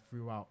Jesus' life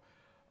throughout,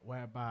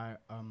 whereby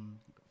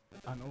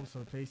and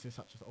also places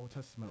such as the Old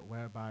Testament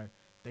whereby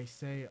they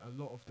say a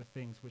lot of the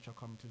things which are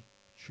coming to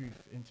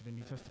truth into the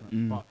New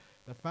Testament. But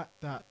the fact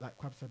that, like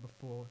Quab said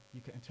before,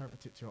 you can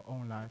interpret it to your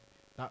own life,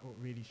 that what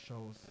really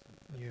shows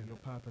your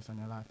purpose and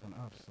your life on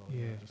earth. So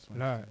Yeah, just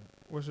wanted like, to-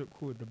 what's it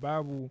called? The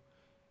Bible,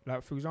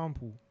 like, for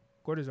example,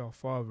 God is our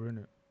Father,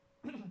 innit?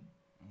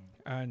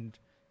 And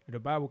the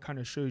Bible kind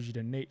of shows you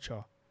the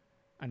nature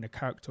and the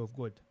character of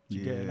God. Do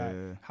you get it?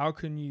 Like, how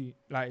can you,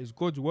 like, it's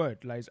God's word.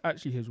 Like, it's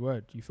actually his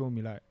word. You feel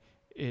me? Like,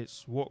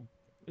 it's what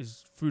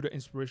is through the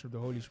inspiration of the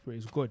Holy Spirit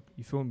is God.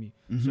 You feel me?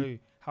 So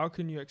how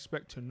can you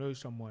expect to know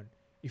someone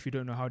if you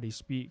don't know how they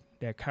speak,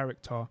 their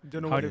character,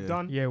 Don't know how what they've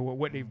done.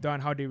 what they've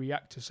done, how they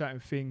react to certain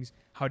things,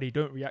 how they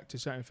don't react to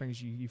certain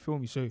things. You feel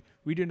me? So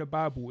reading the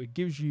Bible, it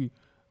gives you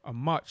a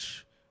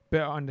much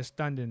better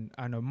understanding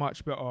and a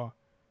much better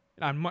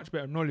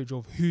knowledge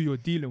of who you're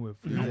dealing with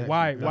and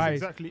why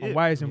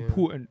it's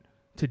important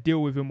to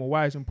deal with him, or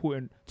why it's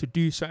important to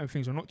do certain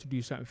things or not to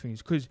do certain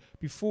things. Because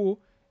before,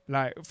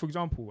 like, for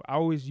example, I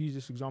always use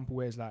this example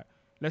where it's like,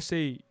 let's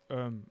say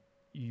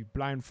you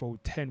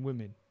blindfold 10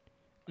 women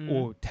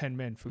or 10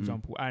 men, for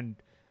example, and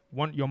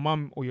your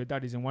mum or your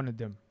dad is in one of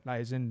them, like,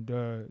 is in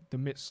the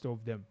midst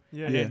of them,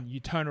 and then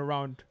you turn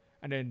around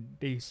and then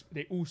they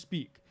all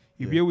speak.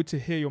 You'll be able to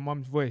hear your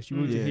mum's voice, you'll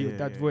be able to hear your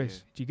dad's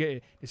voice. Do you get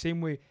it? The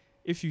same way,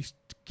 if you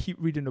keep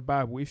reading the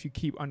Bible, if you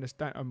keep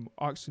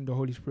asking the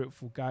Holy Spirit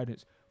for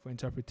guidance, for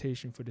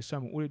interpretation, for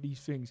discernment, all of these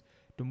things,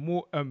 the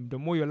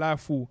more your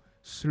life will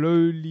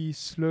slowly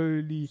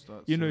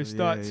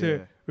start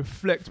to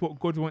reflect what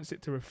God wants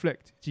it to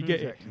reflect. Do you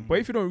get it? But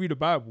if you don't read the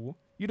Bible,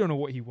 you don't know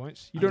what he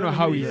wants. You don't know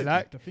how he's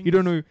like. You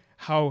don't know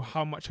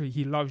how much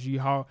he loves you,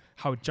 how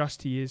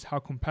just he is, how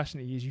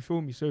compassionate he is. You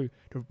feel me? So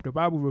the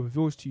Bible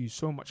reveals to you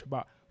so much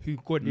about who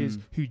God is,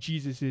 who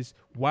Jesus is,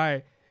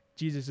 why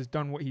Jesus has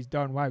done what he's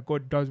done, why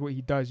God does what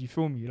he does. You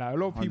feel me? Like, a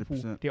lot of people,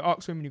 100%. they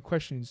ask so many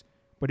questions,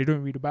 but they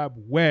don't read the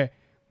Bible. Where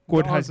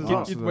God has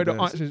where the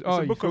answers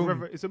are.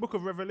 It's a book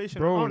of revelation,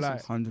 bro. and Like,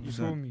 answers. 100%. you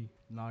feel me?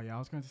 No, yeah, I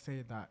was going to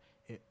say that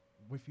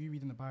with you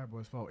reading the Bible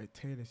as well, it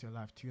tailors your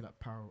life to that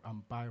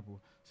Bible,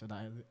 so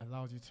that it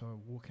allows you to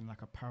walk in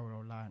like a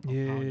parallel line of how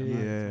your life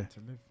is meant to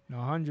live. No,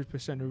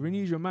 100%. It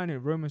renews your mind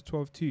in Romans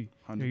 12:2. You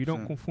know, you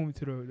don't 100%. conform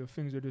to the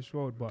things of this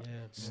world, but Yeah,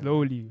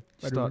 slowly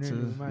by the Start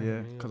renewing of your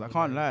mind. to, because I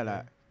can't lie,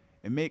 like,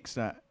 it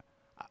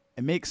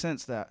makes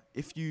sense that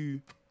if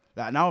you,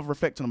 like, now I've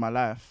reflected on my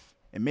life,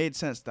 it made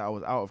sense that I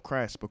was out of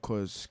Christ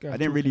because This guy's I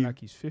didn't talking really. like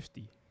he's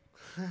 50.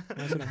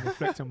 I said I'm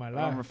reflecting on my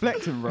life. I'm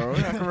reflecting, bro.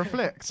 I can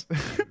reflect.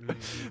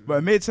 But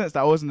it made sense that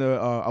I wasn't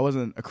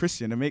a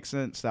Christian. It makes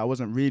sense that I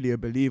wasn't really a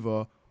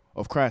believer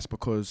of Christ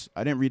because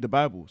I didn't read the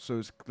Bible. So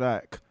it's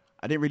like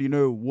I didn't really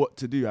know what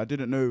to do. I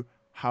didn't know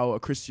how a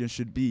Christian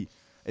should be.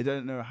 I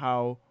didn't know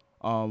how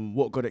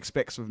what God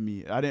expects of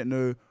me. I didn't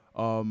know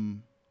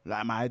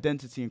like my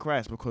identity in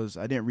Christ because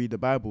I didn't read the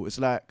Bible. It's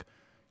like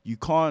you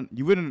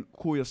wouldn't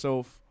call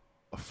yourself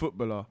a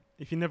footballer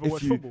If you never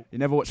watch football. You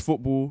never watch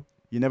football.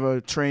 You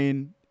never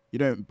train. You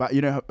don't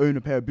own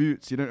a pair of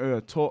boots. You don't own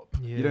a top.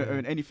 You don't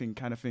own anything,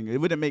 kind of thing. It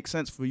wouldn't make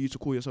sense for you to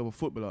call yourself a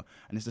footballer.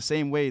 And it's the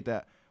same way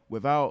that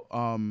without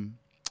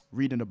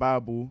reading the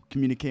Bible,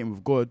 communicating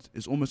with God,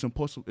 it's almost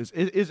impossible.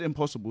 It is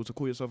impossible to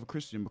call yourself a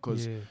Christian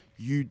because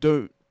you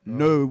don't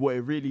know what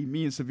it really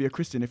means to be a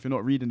Christian if you're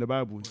not reading the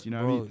Bible. Do you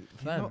know what I mean?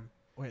 Fam,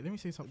 Wait, let me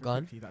say something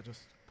quickly that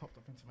just popped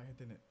up into my head,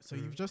 didn't it? So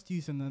you've just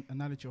used an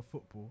analogy of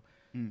football.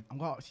 I'm going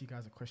to ask you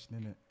guys a question,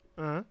 innit?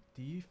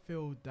 Do you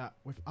feel that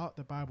without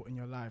the Bible in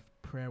your life,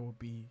 prayer will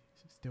be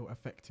still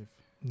effective?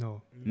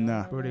 No.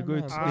 Nah. Bro, they go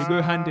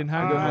hand in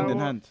hand. Go hand in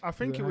hand. I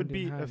think Go it would hand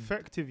be in hand.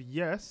 effective,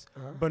 yes,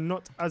 but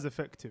not as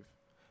effective.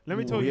 Let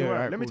me Ooh, tell you yeah, why.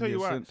 alright, Let me cool, tell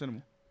you yeah, why. send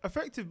 'em.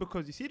 Effective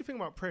because you see the thing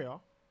about prayer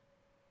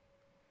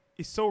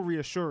is so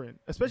reassuring,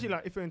 especially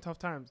like if you're in tough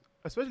times,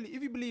 especially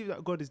if you believe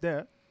that God is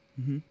there.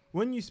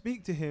 When you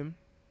speak to him,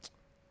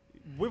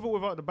 with or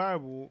without the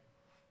Bible,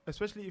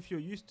 especially if you're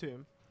used to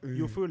him,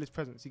 you'll feel his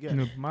presence. You get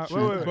No, it? my, Wait,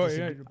 but wait.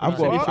 yeah, I've but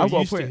got- if I've got you're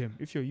a used to point. him,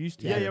 if you're used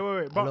to Yeah, him,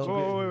 wait. But love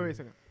wait a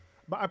second.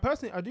 But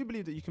I do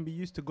believe that you can be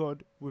used to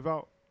God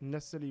without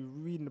necessarily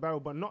reading the Bible,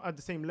 but not at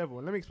the same level.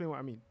 And let me explain what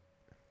I mean.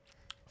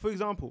 For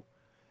example,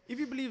 if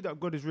you believe that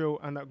God is real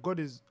and that God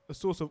is a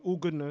source of all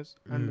goodness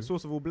and the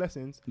source of all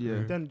blessings,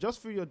 Yeah. then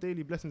just through your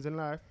daily blessings in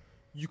life,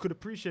 you could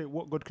appreciate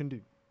what God can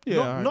do. Yeah,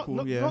 alright, not cool.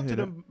 not, Yeah, not I to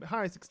hear the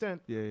highest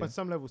extent, Yeah, but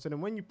some level. So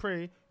then when you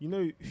pray, you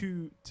know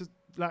who to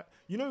like.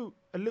 You know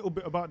a little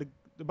bit about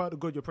the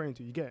God you're praying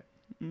to. You get.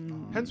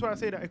 Hence why I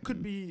say that it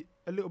could be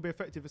a little bit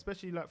effective,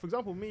 especially like, for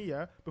example, me,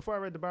 before I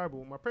read the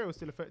Bible, my prayer was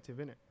still effective,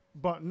 innit?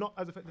 But not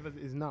as effective as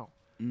it is now.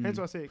 Hence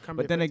why I say it can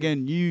be But then effective.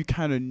 again, you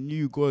kind of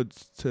knew God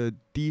to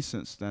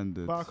decent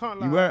standards. But I can't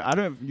lie. You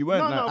weren't. You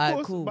weren't. No, like, of Alright,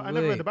 course, cool, but I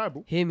never wait. read the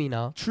Bible. Hear me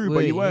now. True, but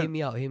Wait, you weren't. Hear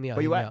me out. But you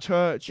hear were me at out.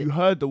 church. You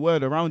heard the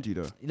word around you,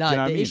 though. Do you know Like, what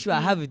I the mean? issue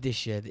I have with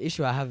this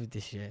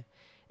year,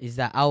 is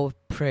that our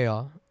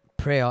prayer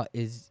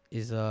is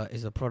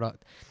a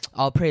product.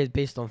 Our prayer is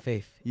based on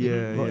faith.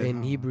 Yeah, But yeah.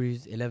 in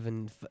Hebrews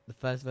 11, the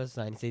first verse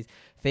 9, it says,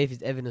 faith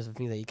is evidence of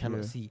things that you cannot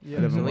Yeah. see. Yeah.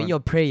 So 11:1. when you're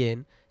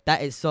praying,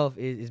 that itself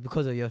is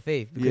because of your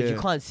faith. Because you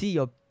Yeah. can't see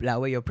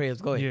where your prayer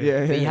is going. Yeah.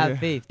 Yeah, But you have yeah.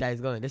 faith that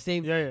is going. The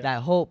same, Yeah. like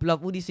hope,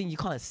 love, all these things, you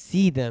can't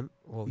see them.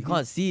 Well, you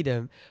can't see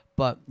them,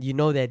 but you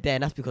know they're there,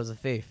 and that's because of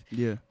faith.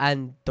 Yeah.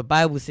 And the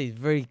Bible says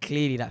very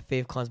clearly that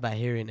faith comes by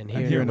hearing, and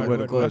hearing the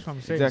word of God. That's what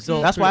I'm saying. Exactly.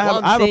 So That's why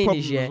what I have a saying problem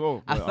is, yeah, as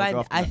well. I but I'll find, go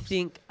after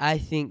that. I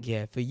think,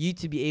 yeah, for you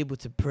to be able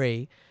to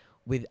pray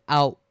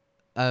without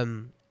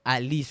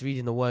at least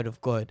reading the word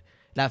of God,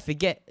 like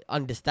forget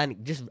understanding,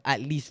 just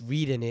at least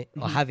reading it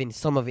or having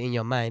some of it in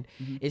your mind,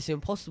 it's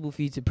impossible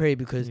for you to pray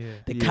because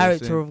the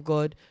character of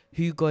God,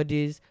 who God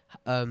is,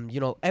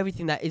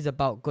 everything that is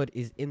about God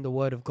is in the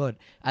word of God.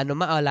 And no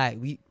matter, like,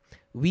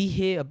 we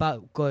hear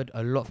about God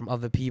a lot from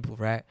other people,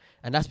 right?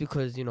 And that's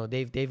because,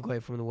 they've got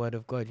it from the word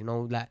of God,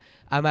 like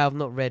I might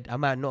not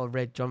have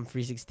read John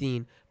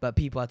 3:16, but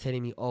people are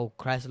telling me, oh,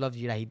 Christ loves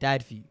you, that he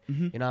died for you.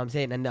 You know what I'm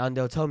saying? And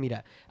they'll tell me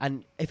that.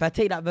 And if I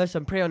take that verse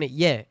and pray on it,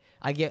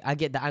 I get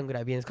the angle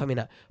that being's coming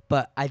at,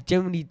 but I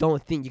generally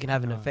don't think you can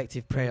have an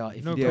effective prayer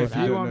if you don't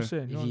know what I'm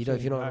saying. If you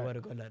don't know the word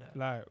of God like that.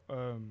 Like,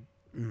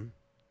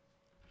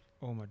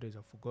 oh my days,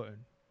 I've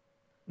forgotten.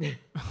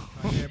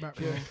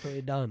 Put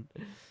it down.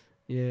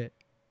 Yeah.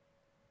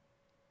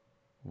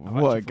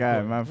 What a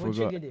guy, man!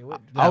 Forgot.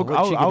 I'll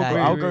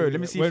go. Let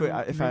me see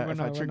if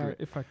I trigger it.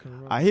 If I can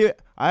remember.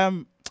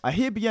 I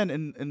hear bien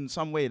in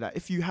some way that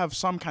if you have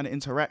some kind of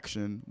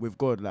interaction with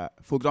God, like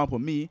for example,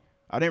 me,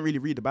 I didn't really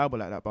read the Bible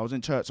like that, but I was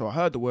in church, so I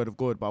heard the word of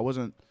God, but I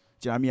wasn't.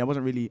 Do you know what I mean? I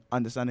wasn't really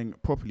understanding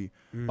it properly.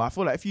 But I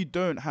feel like if you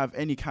don't have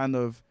any kind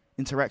of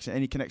interaction,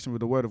 any connection with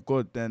the word of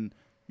God, then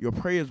your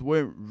prayers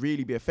won't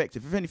really be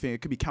effective. If anything,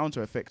 it could be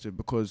counter-effective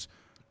because,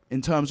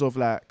 in terms of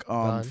like,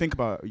 think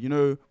about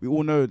it, we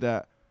all know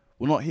that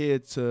we're not here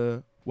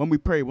to. When we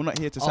pray, we're not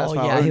here to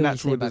satisfy our own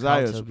natural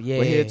desires.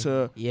 We're here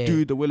to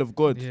do the will of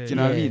God. Do you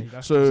know what I mean?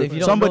 So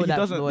if somebody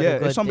doesn't,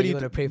 if somebody,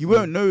 you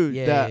won't know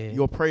that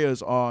your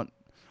prayers aren't.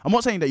 I'm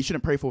not saying that you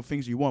shouldn't pray for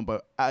things you want,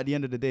 but at the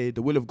end of the day,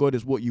 the will of God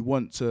is what you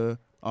want to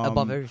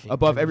above everything.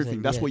 Above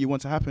everything. That's what you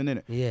want to happen,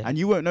 innit? Yeah. And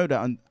you won't know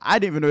that. And I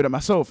didn't even know that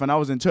myself, and I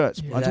was in church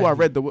until I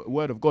read the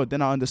word of God.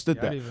 Then I understood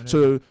that.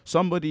 So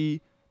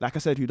somebody, like I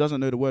said, who doesn't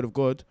know the word of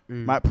God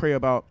might pray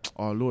about,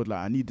 oh Lord, like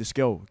I need this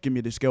girl, give me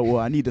this girl,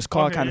 or I need this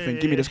car, kind of thing,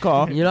 give me this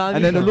car. You know what I mean?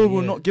 And then the Lord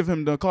will not give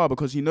him the car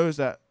because he knows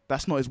that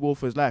that's not his will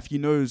for his life. He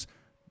knows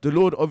the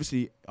Lord,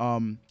 obviously,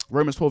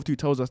 Romans 12:2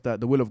 tells us that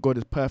the will of God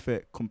is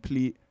perfect,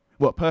 complete,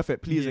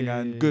 perfect, pleasing,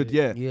 and good.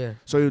 Yeah.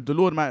 So the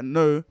Lord might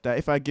know that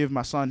if I give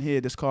my son here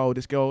this car or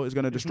this girl, is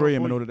going to destroy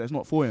him in order that it's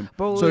not for him.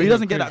 Bro, so he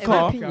doesn't get that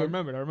car. I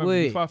remember.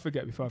 Before I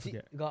forget.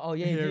 Oh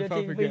yeah,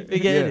 forget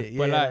it.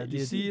 But like,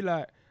 you see,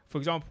 like for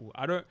example,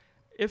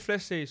 if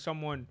let's say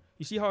someone,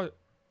 you see how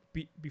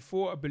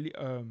before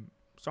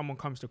someone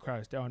comes to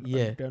Christ,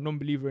 they're a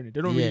non-believer in it.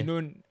 They don't really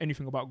know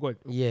anything about God.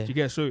 Yeah. Do you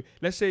get? So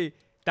let's say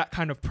that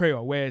kind of prayer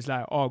where it's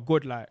like, oh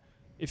God, like.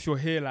 If you're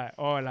here, like,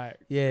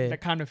 that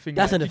kind of thing.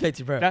 That's like, an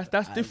effective prayer.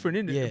 That's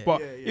different, isn't it?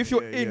 But if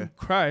you're in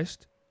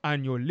Christ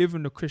and you're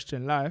living the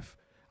Christian life,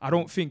 I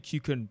don't think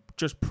you can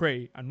just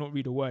pray and not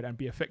read a word and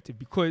be effective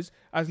because,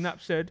 as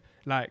Nap said,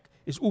 like,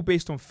 it's all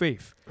based on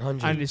faith.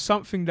 100. And it's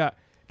something that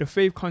the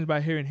faith comes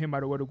by hearing him by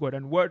the word of God.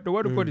 And the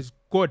word of God is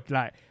God.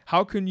 Like,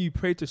 how can you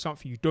pray to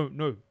something you don't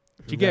know?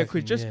 Do you get it?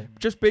 Because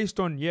just based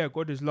on,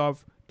 God is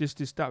love, this,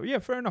 that. Yeah,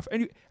 fair enough.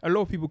 A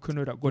lot of people can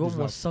know that God is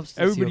love.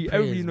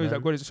 Everybody knows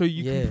that God is. So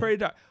you can pray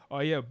that,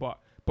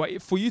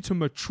 but for you to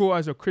mature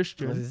as a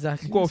Christian,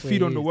 you've got to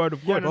feed on the word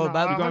of God. You know what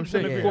I'm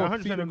saying? You've got to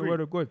feed on the word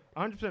of God.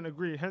 100%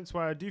 agree. Hence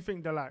why I do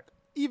think that, like,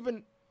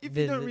 even if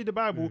you don't read the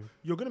Bible,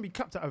 you're going to be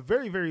capped at a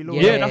very, very low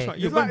level. That's right.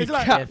 You're going to be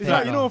capped. It's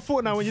like, you know,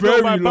 Fortnite when you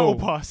don't buy battle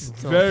pass.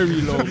 Very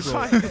low, bro. You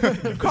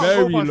can't go past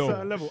a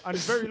certain level. And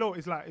it's very low.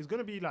 It's like, it's going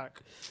to be like,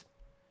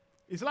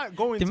 it's like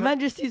going the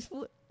Majesty's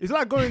foot. It's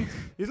like going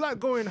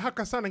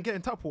Hakkasan and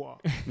getting tap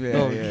water.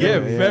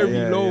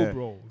 Very low,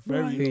 bro.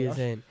 Very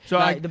low. So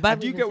like, I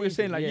do get what you're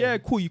saying.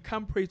 Like, cool, you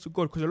can pray to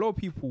God because a lot of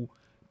people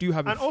do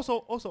have. And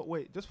also,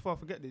 wait, just before I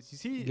forget this, you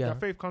see that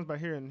faith comes by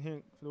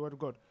hearing the word of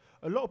God.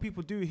 A lot of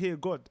people do hear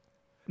God.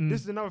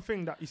 This is another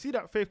thing that you see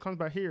that faith comes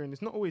by hearing.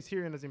 It's not always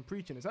hearing as in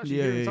preaching. It's actually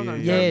hearing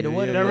sometimes. The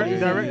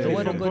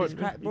word of God is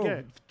correct,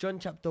 bro. John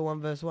chapter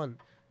 1 verse 1.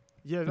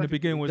 Yeah, in the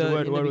beginning was the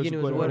word. The word was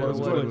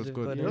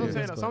good. You know what I'm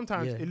saying? That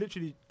sometimes it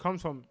literally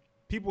comes from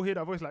people hear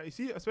that voice. Like you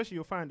see, especially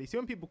you'll find. You see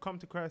when people come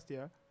to Christ,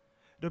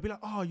 they'll be like,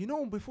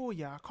 oh, before,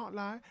 I can't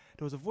lie.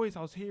 There was a voice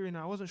I was hearing.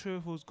 I wasn't sure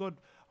if it was God.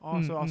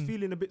 So I was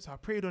feeling a bit, so I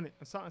prayed on it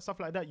and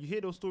stuff like that. You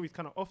hear those stories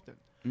kind of often.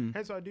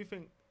 Hence, I do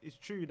think it's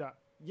true that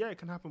it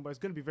can happen, but it's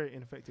going to be very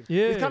ineffective.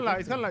 Yeah, it's kind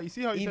of like you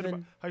see how you said about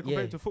how you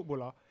compare it to a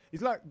footballer.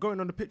 It's like going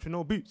on the pitch with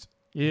no boots.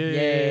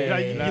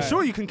 You're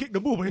sure you can kick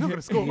the ball, but you're not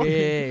gonna score.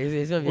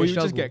 It's gonna be or a you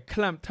struggle. just get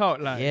clamped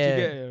out, like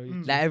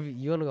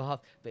you wanna go half.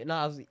 But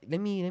no,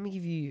 let me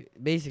give you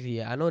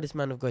basically. I know this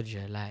man of God,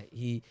 like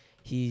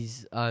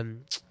he's a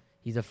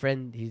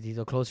friend. He's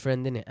a close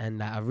friend, innit? And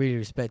like I really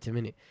respect him,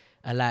 innit?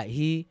 And like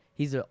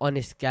he's an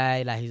honest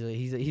guy. Like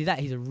he's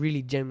a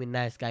really genuine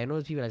nice guy. You know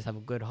those people that just have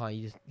a good heart.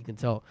 You can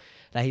tell.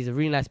 Like he's a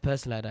really nice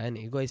person like that, and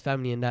he got his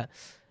family and that.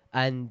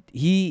 And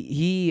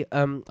he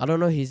I don't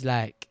know his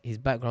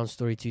background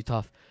story too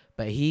tough,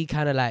 but he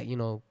kind of like, you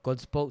know,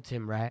 God spoke to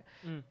him, right?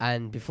 Mm.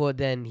 And before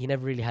then, he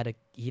never really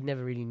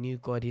knew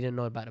God. He didn't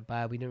know about the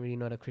Bible. He didn't really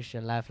know the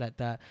Christian life like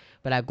that.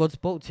 But like God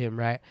spoke to him,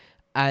 right?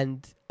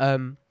 And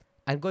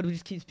God would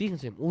just keep speaking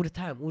to him all the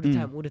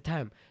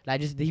time.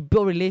 Like he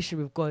built a relationship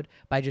with God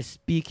by just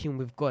speaking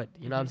with God.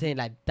 You know what I'm saying?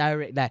 Like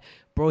direct, like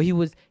bro,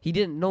 he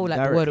didn't know like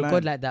Direct the word line. of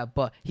God like that,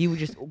 but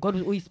God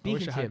was always I wish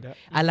speaking I to had him. that.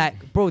 And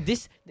like, bro,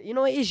 this, you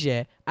know what it is,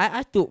 yeah?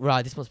 I thought,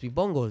 right, this must be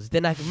bongos.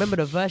 Then I can remember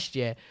the verse,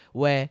 yeah,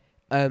 where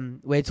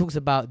it talks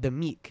about the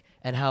meek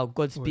and how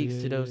God speaks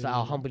to those that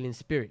are humble in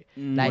spirit.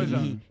 Like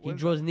he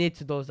draws near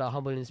to those that are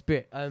humble in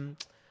spirit.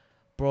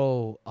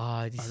 Bro,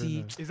 you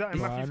see, Is that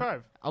in Matthew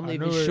 5? I'm not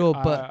even sure,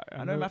 but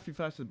I know Matthew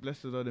 5 says,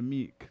 "Blessed are the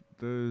meek."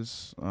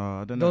 Those,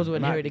 I don't know. those will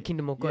inherit the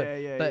kingdom of God.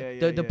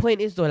 But the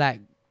point is though,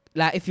 like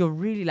if you're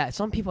really like,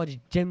 some people are just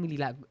generally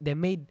like, they're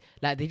made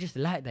like, they just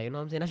like that. You know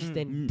what I'm saying? That's just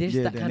they're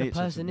just that kind of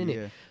person,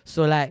 innit?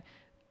 So like,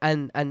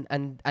 and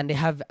they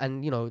have,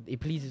 and you know, it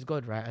pleases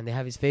God, right? And they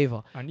have His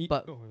favor.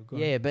 But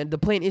but the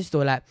point is though,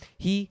 like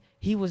he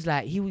was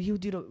like, he'll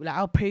do the, like,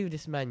 I'll pray with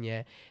this man,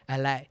 yeah,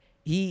 and like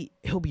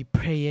he'll be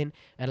praying,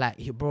 and like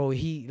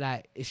he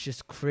like, it's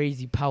just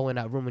crazy power in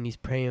that room when he's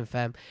praying,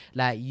 fam.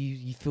 Like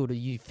you feel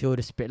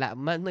the spirit, like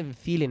man's not even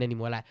feeling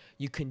anymore. Like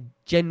you can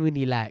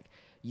genuinely like,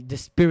 the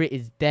spirit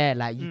is there,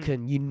 like you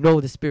can, you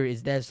know, the spirit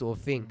is there, sort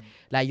of thing.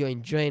 Like you're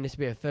enjoying the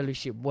spirit,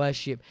 fellowship,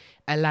 worship,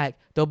 and like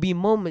there'll be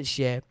moments,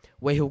 yeah,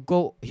 where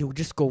he'll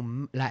just go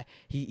like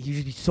he'll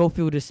just be so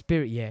filled with the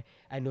spirit, yeah,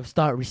 and he'll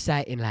start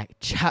reciting like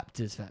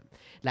chapters, fam.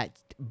 Like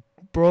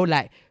bro,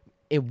 like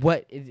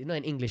not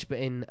in English, but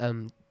in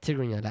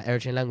Tigrinya, like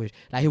Eritrean language,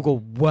 like he'll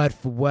go word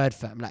for word,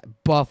 fam, like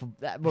bar for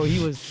that, bro.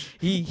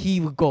 He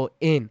would go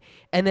in,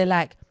 and then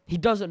like he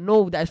doesn't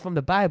know that it's from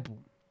the Bible.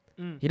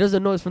 He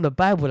doesn't know it's from the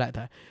Bible like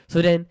that.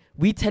 So then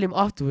we tell him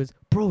afterwards,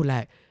 bro,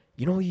 like,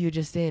 you know what you're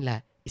just saying,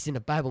 like it's in the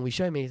Bible. And we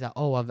show him, and he's like,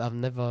 oh, I've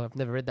never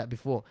read that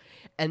before.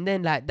 And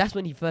then like that's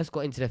when he first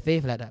got into the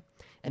faith like that.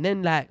 And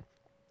then like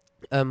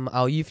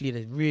our youth leader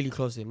is really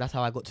close to him. That's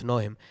how I got to know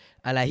him.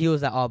 And like he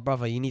was like, oh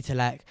brother, you need to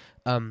like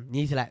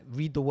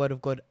read the word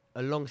of God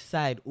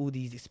alongside all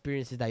these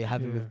experiences that you're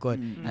having with God,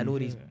 and all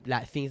these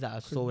like things that are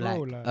so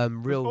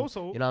real.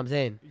 Also, you know what I'm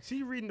saying?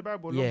 See, reading the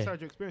Bible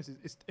alongside your experiences,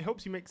 it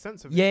helps you make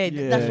sense of it.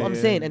 Yeah, that's what I'm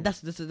saying, and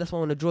that's what I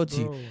want to draw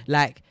to.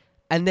 Like,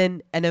 and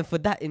then for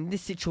that, in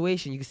this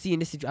situation, you can see in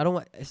this situation, I don't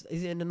want, is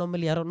it an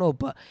anomaly? I don't know,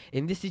 but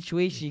in this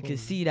situation, you can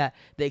see that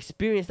the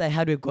experience that I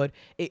had with God,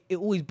 it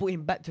always brought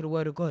him back to the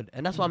Word of God,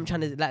 and that's what I'm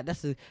trying to, like,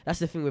 that's the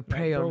thing with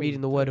prayer and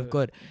reading the Word of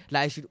God.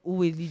 Like, it should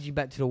always lead you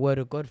back to the Word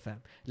of God,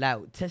 fam.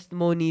 Like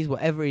testimonies,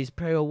 whatever it is,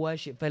 prayer,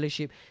 worship,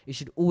 fellowship, it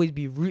should always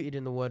be rooted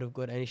in the Word of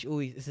God, and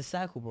it's a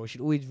cycle, bro. It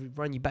should always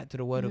run you back to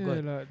the Word of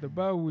God. Like the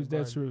Bible was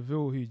there to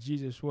reveal who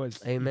Jesus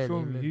was.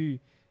 Amen.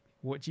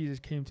 What Jesus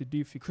came to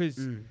do, because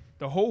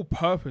the whole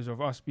purpose of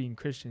us being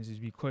Christians is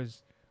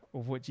because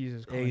of what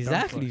Jesus done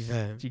for us.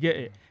 Fam. Do you get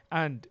it?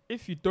 And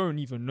if you don't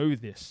even know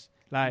this,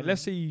 like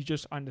let's say you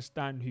just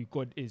understand who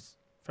God is,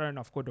 fair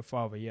enough, God the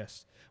Father,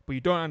 yes, but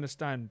you don't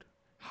understand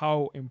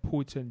how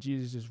important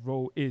Jesus'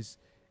 role is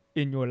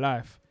in your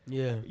life.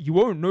 Yeah, you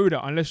won't know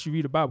that unless you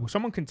read the Bible.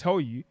 Someone can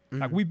tell you,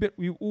 like we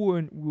were all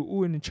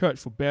in the church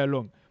for bare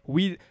long.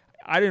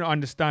 I didn't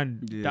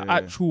understand the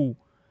actual.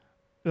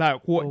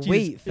 Like what?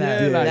 Jesus,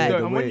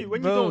 and when you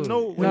don't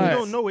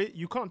know it,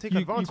 you can't take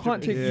advantage. You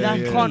can't take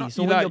exactly.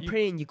 So when you're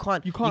praying, you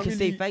can't. You can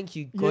say thank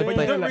you, God, but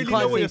you don't really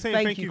know what you're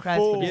saying. Thank you, Christ,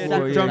 for the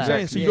sacrifice. I'm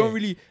saying. So you don't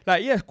really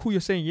like. Yeah, cool.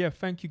 You're saying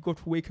thank you, God,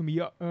 for waking me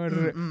up.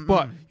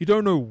 But you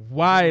don't know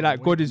why.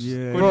 Like God is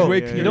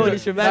waking you. You know what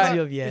this reminds me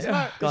of? It's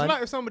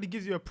like if somebody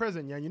gives you a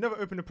present, and you never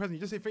open the present. You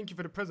just say thank you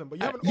for the present, but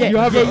you haven't.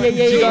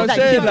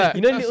 Yeah.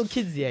 You know little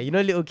kids, yeah. You know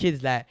little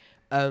kids like.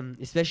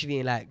 Especially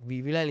in like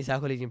we learn in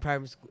psychology in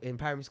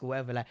primary school,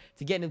 whatever, like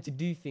to get them to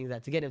do things,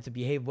 like to get them to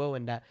behave well,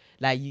 and that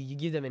like you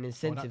give them an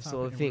incentive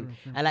sort of thing,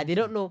 and like they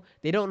don't know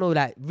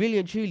like really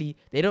and truly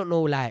they don't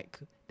know, like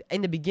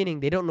in the beginning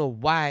they don't know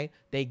why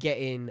they get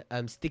in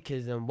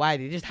stickers and why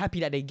they're just happy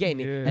that they're getting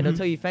it, and they'll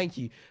tell you thank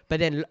you, but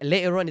then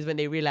later on is when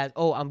they realize,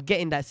 oh, I'm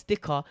getting that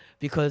sticker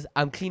because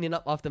I'm cleaning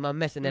up after my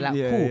mess, and they're like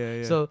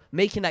cool. So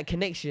making that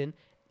connection.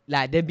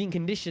 Like they're being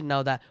conditioned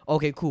now that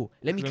okay, cool.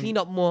 Let me clean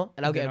up more,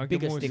 and I'll get a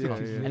bigger sticker.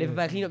 And if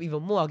I clean up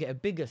even more, I'll get a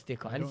bigger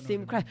sticker. And the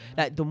same Christ.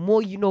 Like the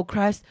more you know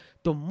Christ,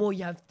 the more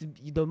you have to,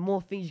 the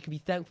more things you can be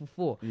thankful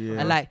for.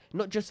 And like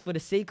not just for the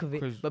sake of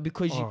it, but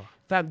because you,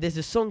 fam. There's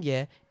a song,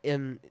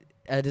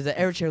 there's an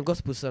Eritrean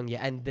gospel song,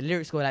 and the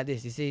lyrics go like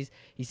this. He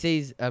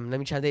says, let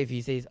me translate for you.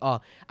 He says,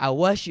 I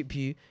worship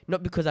you,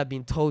 not because I've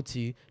been told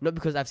to, not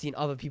because I've seen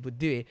other people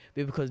do it,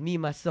 but because me,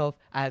 myself,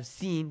 I have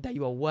seen that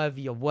you are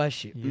worthy of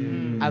worship.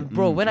 And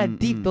bro, when I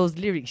deep those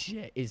lyrics,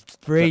 it's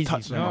crazy.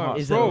 It's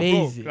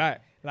amazing. Bro,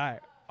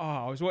 like,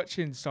 I was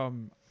watching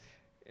some,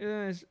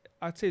 I'd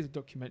say it's a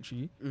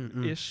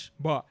documentary-ish,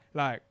 but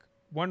like,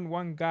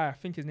 one guy, I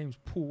think his name's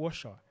Paul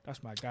Washer.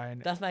 That's my guy.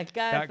 That's my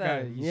guy, That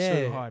guy, he's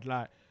so hard.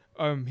 Like,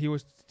 he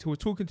was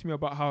talking to me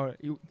about how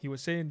he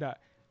was saying that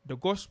the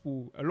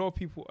gospel, a lot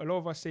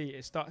of us say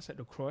it starts at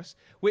the cross,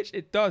 which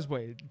it does,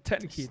 but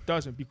technically it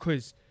doesn't,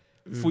 because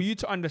for you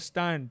to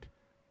understand,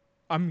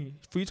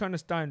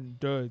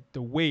 the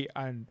weight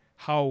and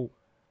how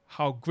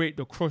great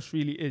the cross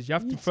really is, you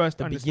have to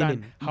first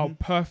understand how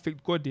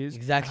perfect God is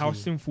and how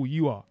sinful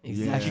you are.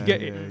 Exactly. You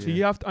get it? So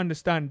you have to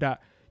understand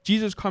that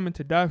Jesus coming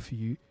to die for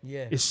you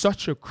is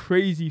such a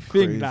crazy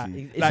thing. Like,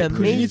 because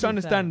you need to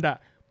understand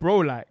that, bro,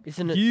 like,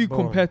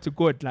 compared to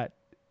God, like,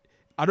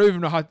 I don't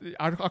even know how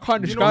I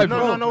can't describe it.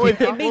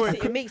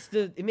 It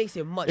makes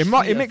it much.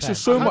 It makes it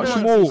so much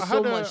more. I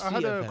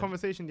had a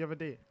conversation the other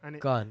day, and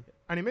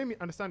it made me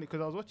understand it,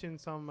 because I was watching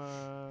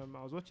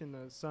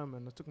a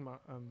sermon. I was talking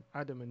about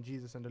Adam and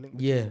Jesus and the link.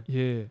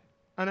 Yeah.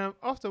 And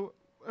after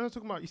when I was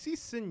talking about, you see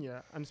sin,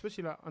 and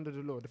especially like under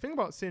the law. The thing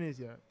about sin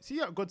is,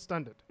 see at God's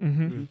standard.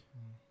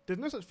 There's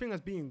no such thing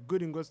as being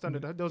good in God's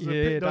standard. There was a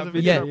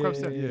video that Crab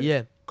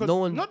said.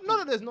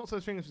 None of there's not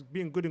such thing as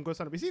being good in God's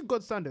standard. But you see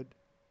God's standard.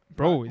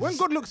 Bro, when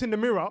God looks in the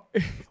mirror, all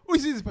he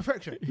sees is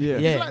perfection.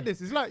 It's like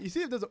this. It's like, you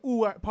see if there's an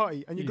all-white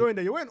party and you go in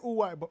there, you're wearing all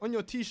white, but on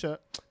your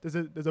t-shirt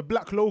there's a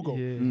black logo.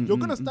 You're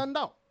gonna stand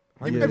out.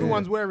 If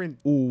everyone's wearing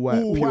all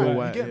white,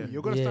 you get me?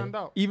 You're gonna stand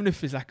out. Even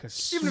if it's like a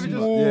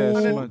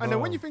and then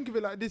when you think of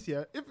it like this,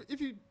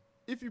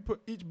 if you put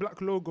each black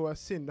logo as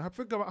sin,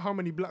 think about how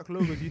many black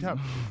logos you'd have.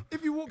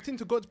 If you walked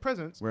into God's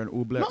presence, wearing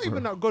all black, not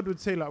even that God would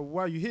say like,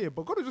 "Why are you here?"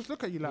 But God would just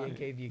look at you like,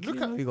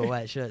 "We got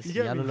white shirts." I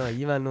don't know.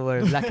 You man know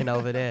wearing black and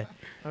over there.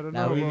 I don't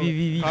know.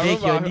 We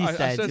take you on these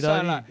sides. You know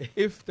what I mean?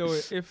 If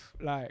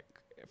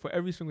for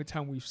every single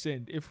time we've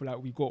sinned, if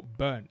like we got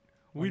burnt,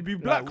 we'd be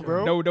black,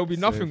 bro. There'll be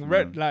nothing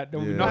red. Like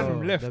there'll be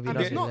nothing left. And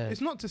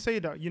it's not to say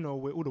that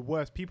we're all the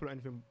worst people or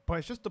anything, but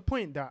it's just the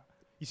point that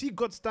you see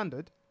God's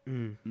standard.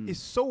 It's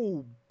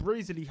so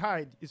brazenly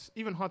high, it's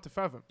even hard to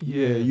fathom.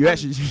 You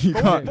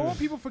can't. But what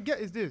people forget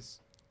is this: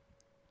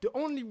 the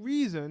only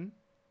reason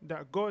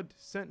that God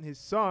sent His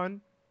Son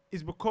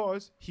is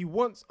because He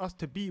wants us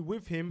to be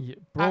with Him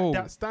at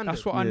that standard.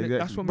 That's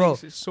what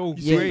makes it so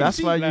great.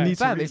 That's why you need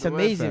to. Fam, it's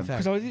amazing, fam.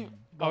 Because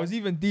I was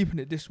even deep in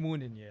it this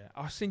morning.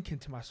 I was thinking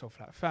to myself,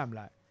 like, fam,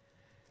 like,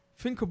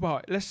 think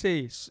about, let's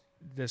say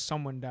there's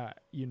someone that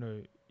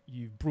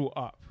you've brought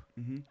up.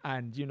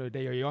 And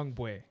they're a young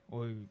boy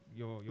or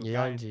your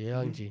young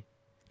G,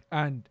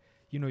 and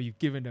you've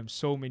given them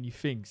so many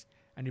things,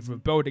 and they've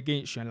rebelled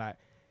against you, and like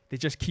they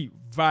just keep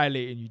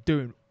violating you,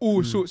 doing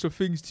all sorts of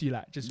things to you,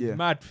 like just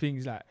mad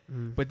things, like.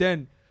 But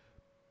then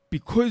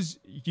because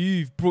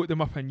you've brought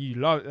them up and you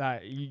love,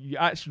 like you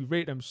actually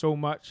rate them so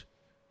much,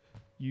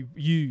 you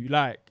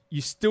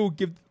still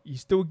give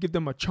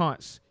them a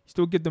chance. You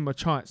still give them a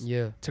chance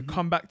to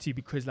come back to you,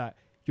 because like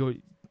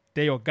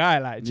they're your guy,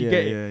 like, do you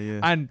get it? Yeah.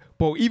 And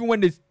but even when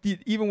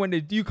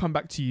they do come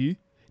back to you,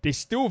 they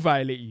still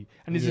violate you.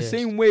 And it's the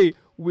same way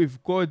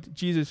with God,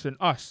 Jesus, and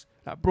us.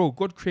 Like, bro,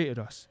 God created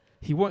us.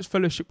 He wants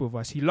fellowship with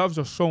us. He loves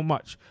us so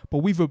much, but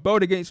we've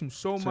rebelled against Him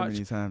so much.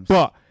 Many times.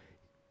 But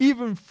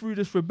even through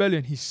this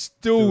rebellion, He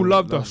still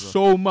loved us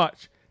so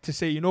much to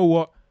say, you know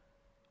what?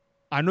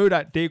 I know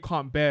that they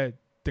can't bear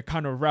the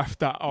kind of wrath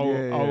that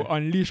I'll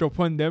unleash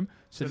upon them.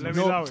 So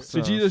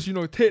Jesus,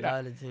 take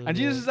that. And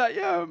Jesus is like,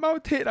 yeah, man, I'll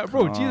take that,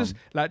 bro. Jesus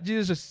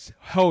just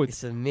held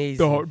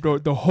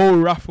the whole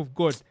wrath of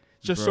God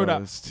just so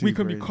that we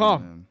can be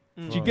calm.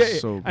 Do you get it?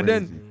 So and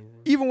then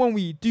even when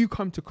we do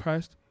come to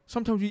Christ,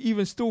 sometimes we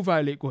even still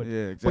violate God.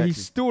 Yeah, exactly. But He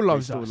still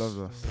loves us.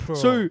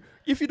 So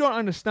if you don't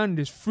understand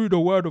this through the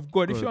word of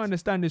God, if you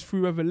understand this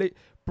through revelation,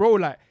 bro,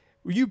 like,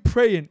 you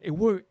praying, it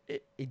won't.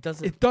 It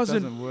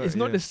doesn't work. It's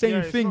not the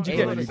same thing. Do you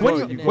get it?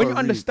 When you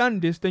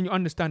understand this, then you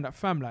understand that,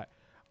 fam, like,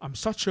 I'm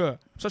such a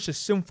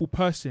sinful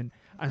person,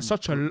 and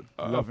such a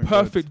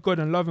perfect God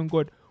and loving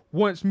God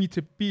wants me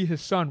to be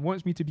His son,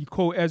 wants me to be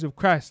co-heirs of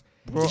Christ.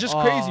 Bro, it's just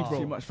crazy, bro.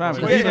 Too much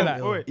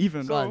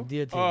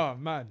family. Oh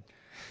man.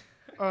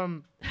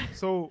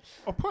 So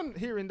upon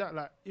hearing that,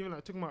 like, even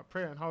like talking about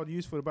prayer and how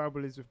useful the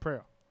Bible is with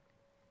prayer.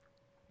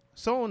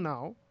 So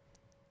now,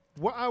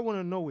 what I want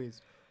to know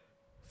is,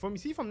 from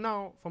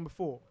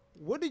before,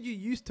 what did you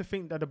used to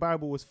think that the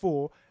Bible was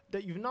for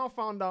that you've now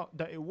found out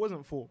that it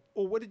wasn't for?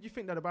 Or what did you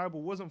think that the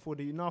Bible wasn't for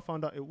that you now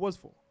found out it was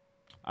for?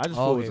 I just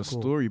thought it was a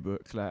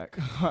storybook, like,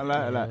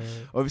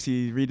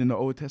 obviously reading the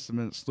Old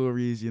Testament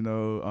stories,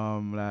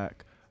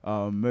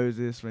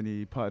 Moses when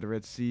he parted the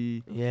Red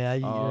Sea.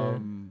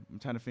 I'm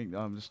trying to think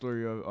the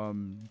story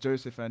of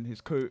Joseph and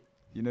his coat,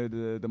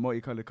 the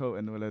multicolored coat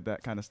and all of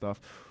that kind of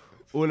stuff.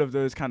 All of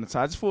those kind of. So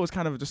I just thought it was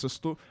kind of just a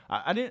story.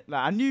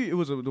 I knew it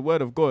was the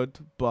word of God,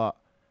 but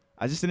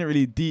I just didn't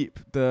really deep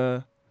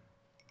the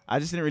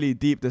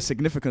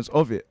significance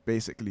of it,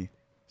 basically.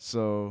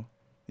 So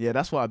yeah,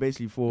 that's what I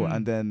basically thought.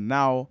 And then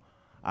now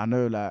I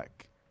know,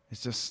 like,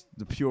 it's just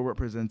the pure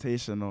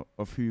representation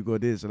of who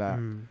God is. Like,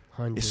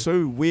 it's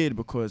so weird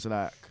because,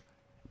 like,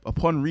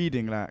 upon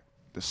reading, like,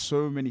 there's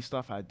so many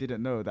stuff I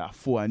didn't know that I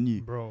thought I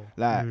knew. Bro.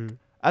 Like,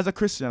 as a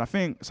Christian, I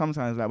think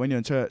sometimes, like, when you're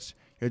in church,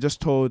 you're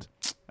just told,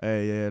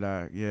 hey,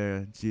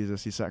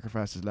 Jesus, He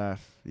sacrificed His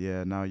life.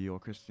 Yeah, now you're a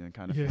Christian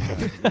kind of thing.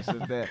 Like, this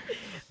is there.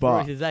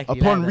 But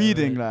upon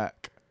reading,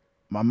 like,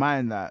 my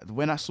mind that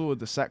when I saw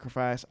the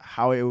sacrifice,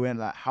 how it went,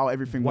 like how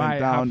everything Why went it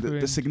down, the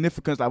happened.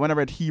 significance. Like when I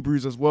read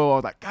Hebrews as well, I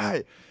was like,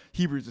 guy,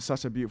 Hebrews is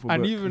such a beautiful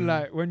And book. even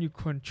like when you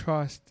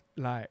contrast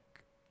like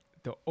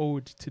the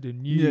old to the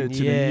new, Yeah,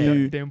 to Yeah. the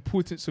new. the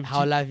importance of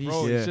How life used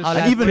bro, to, it's Yeah. just how And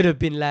life even- could have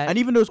been like. And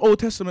even those Old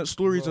Testament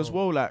stories as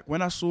Bro. well. Like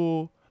when I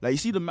saw, like you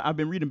see, I've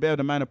been reading Bear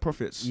the Minor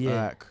Prophets,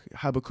 Yeah. like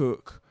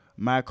Habakkuk,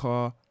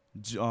 Micah,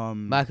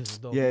 Michael's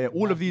dope. yeah,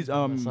 all of these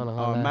Son of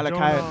Allah.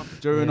 Malachi,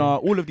 Jonah,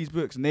 all of these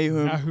books,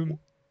 Nahum,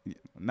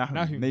 Nahum,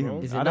 Nahum. bro.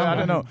 Is it I don't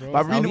Nahum, know. bro? But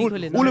How we reading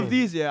call it all Nahum? of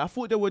these, yeah, I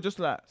thought they were just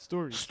like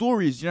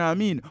stories, you know what I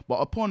mean? But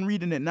upon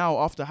reading it now,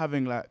 after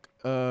having like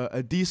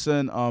a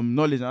decent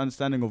knowledge and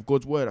understanding of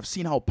God's word, I've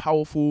seen how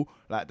powerful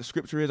like the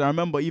scripture is. I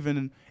remember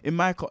even in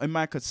Micah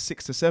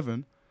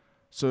 6-7.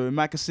 So in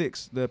Micah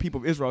 6, the people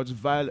of Israel just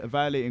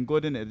violating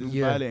God, in it, just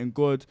Yeah. violating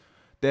God.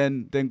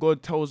 Then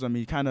God tells them,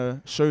 he kind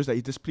of shows that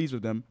he's displeased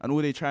with them, and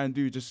all they try and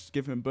do is just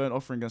give him burnt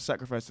offering and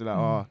sacrifice. They're like,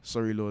 oh,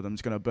 sorry, Lord, I'm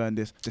just gonna burn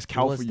this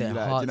cow Wants for you, their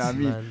like, hearts, you know what I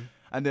mean? man.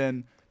 And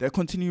then they're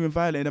continuing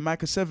violating. In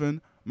Micah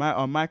 7,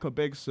 Micah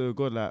begs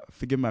God, like,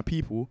 forgive my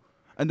people.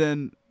 And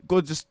then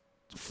God just,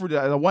 through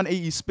the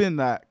 180 spin,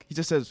 like, he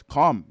just says,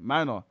 calm,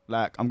 minor.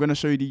 Like, I'm going to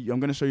show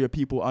your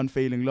people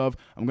unfailing love.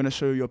 I'm going to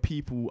show your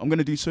people, I'm going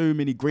to do so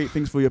many great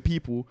things for your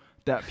people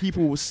that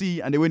people will see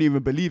and they won't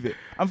even believe it.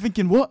 I'm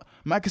thinking, what?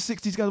 Micah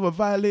 6, these guys were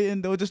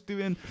violating. They were just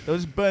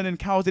burning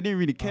cows. They didn't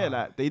really care.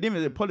 Like, they didn't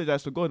even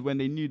apologize to God when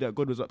they knew that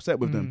God was upset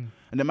with them.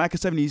 And then Micah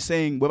 7, he's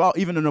saying, without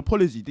even an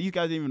apology, these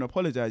guys didn't even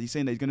apologize. He's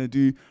saying that he's going to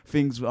do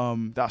things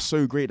that are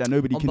so great that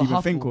nobody On can even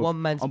behalf think of of. one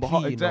man's On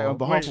behalf, plea, you exactly, know? on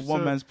behalf Wait, of one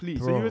so- man's plea.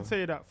 So Bro. you would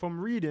say that from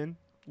reading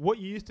what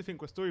you used to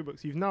think were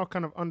storybooks, you've now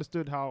kind of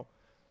understood how,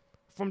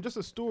 from just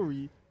a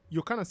story,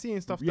 you're kind of seeing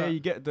stuff Yeah, that you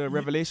get the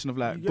revelation of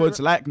like you get God's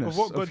re- likeness of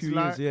what of God's who he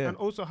like, is, yeah. and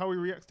also how he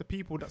reacts to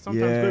people that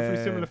sometimes go through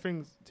Yeah. similar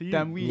things to you.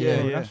 Than we,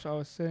 Yeah. yeah. That's what I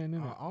was saying,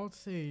 innit? I would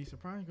say,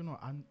 surprisingly or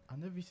not, I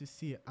never used to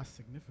see it as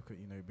significant,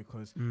 you know,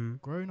 because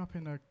Mm. growing up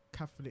in a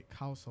Catholic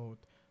household,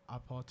 I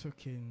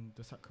partook in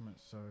the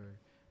sacraments, so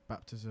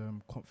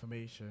baptism,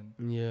 confirmation,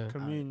 Yeah.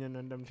 Communion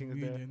and them things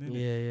there. communion, Yeah,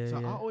 innit? yeah, So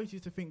I yeah. always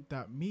used to think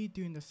that me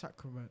doing the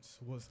sacraments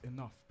was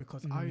enough,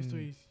 because I used to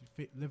always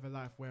live a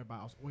life whereby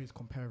I was always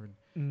comparing,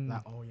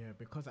 like, oh yeah,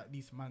 because at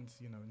least man's,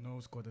 you know,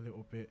 knows God a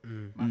little bit,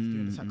 Mm. man's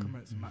doing the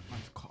sacraments,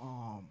 man's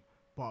calm.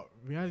 But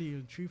reality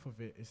and truth of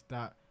it is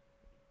that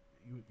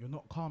you're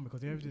not calm,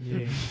 because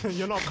everything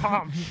You're not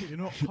calm. you're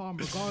not calm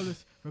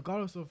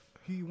regardless of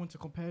who you want to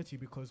compare to,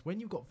 because when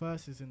you've got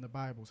verses in the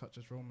Bible such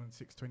as Romans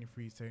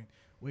 6:23 saying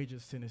wages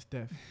of sin is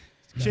death.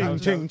 Ching,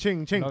 ching,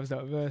 ching, ching. Loves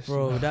that verse.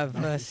 Bro, that You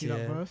verse, see that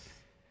yeah. verse?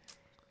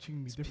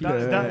 Ching me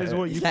different. That is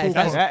what you Is call that-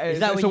 is that- calm. is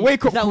that It's when a you-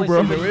 wake is that up call, when bro.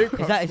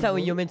 somebody- Is that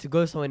when you're meant to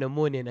go somewhere in the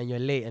morning and you're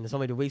late and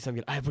somebody wakes up,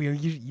 you're like, bro,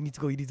 you need to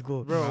go, you need to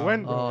go. Bro,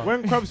 when Oh.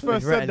 Krabs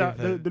first Right said that,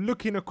 in the- the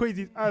look in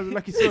Aquazi's eyes was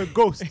like he saw a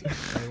ghost.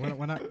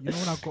 when I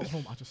got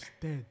home, I just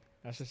stared.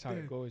 That's just how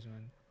it goes,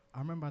 man. I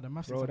remember the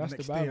maths Bro, exam that's the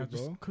next the day. I Bible,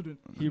 just bro. couldn't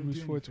Hebrews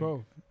do anything.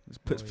 4:12. It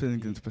puts Boy,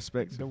 things he- into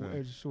perspective. Double man.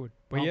 edged sword.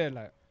 But Oh. yeah,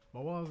 like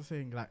But what I was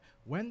saying, like,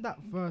 when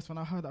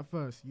I heard that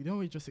verse, you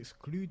know, it just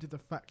excluded the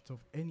fact of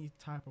any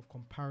type of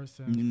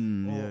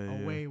comparison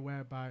or a way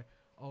whereby,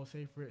 oh,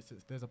 say for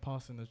instance, there's a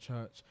pastor in the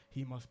church,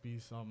 he must be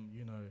some,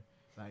 you know,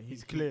 like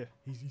He's clear.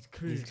 He's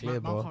clear. He's clear,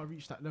 man bro. can't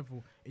reach that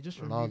level. It just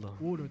removed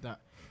Ronaldo. all of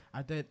that.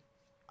 And then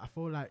I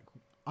feel like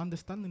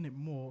understanding it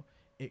more,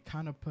 it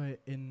kind of put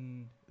it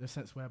in the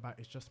sense whereby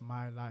it's just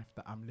my life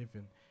that I'm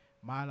living.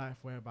 My life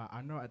whereby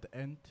I know at the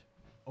end,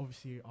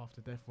 obviously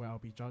after death, where I'll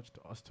be judged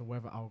as to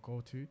whether I'll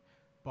go to,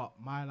 but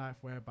my life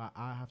whereby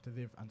I have to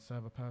live and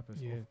serve a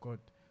purpose of God,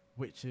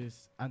 which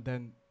is, and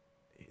then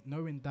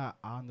knowing that,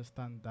 I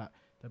understand that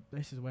the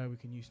places where we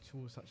can use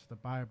tools such as the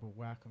Bible,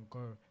 where I can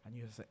go and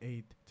use as an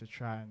aid to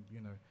try and,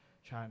 you know,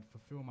 try and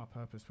fulfill my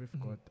purpose with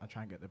God and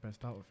try and get the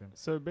best out of Him.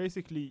 So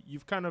basically,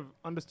 you've kind of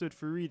understood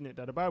through reading it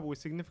that the Bible is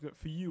significant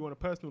for you on a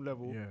personal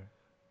level, Yeah.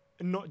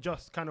 and not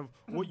just kind of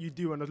what you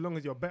do. And as long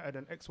as you're better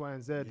than X, Y,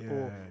 and Z,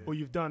 or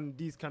you've done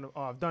these kind of,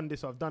 oh, I've done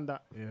this or I've done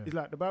that. Yeah. It's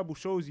like the Bible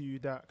shows you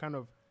that kind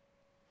of,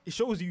 it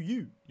shows you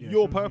Yeah, your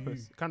shows you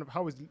purpose, you. kind of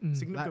how it's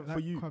significant like for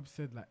you. Crab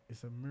said, like,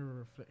 it's a mirror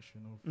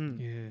reflection of.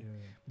 yeah.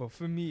 But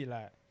for me,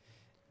 like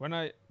when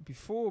I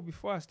before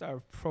I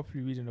started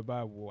properly reading the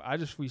Bible, I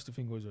just used to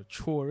think it was a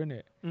chore,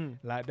 innit?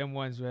 Like them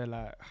ones where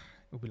like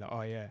it'll be like,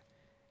 oh yeah,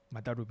 my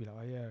dad would be like,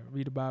 oh yeah,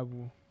 read the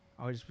Bible.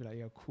 I would just be like,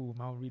 yeah, cool.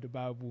 I'll read the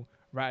Bible,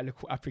 write a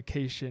little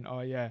application. Oh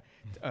yeah,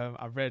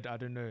 I read, I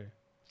don't know,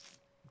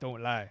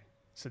 don't lie.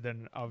 So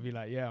then I'll be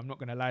like, yeah, I'm not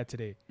gonna lie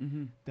today.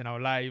 Then I'll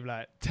lie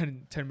like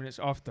 10 minutes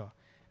after.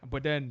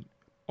 But then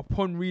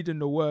upon reading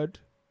the word,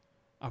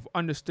 I've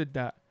understood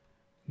that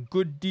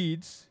good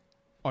deeds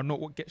are not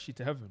what gets you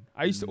to heaven.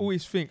 I used to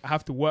always think I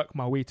have to work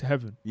my way to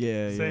heaven.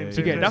 Yeah, Same, yeah.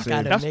 same. Yeah, That's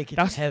gotta make it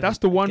to heaven. that's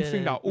the one Gotta-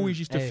 thing that I always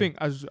used to hey. think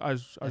as a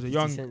 50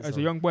 young cents as a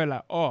on. young boy,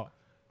 like, oh,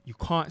 you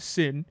can't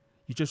sin.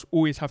 You just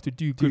always have to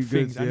do good good,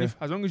 things, and yeah. if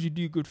as long as you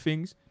do good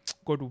things,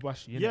 God will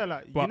bless you. Yeah, innit?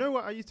 like, you But- know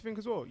what I used to think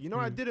as well? You know,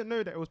 I didn't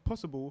know that it was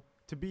possible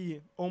to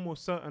be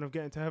almost certain of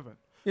getting to heaven.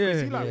 yeah, You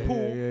see, like yeah,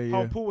 Paul,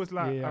 how yeah. Paul was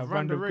like, Yeah, I've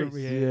run the race.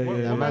 yeah, yeah, What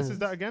yeah. verse Man. is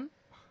that again?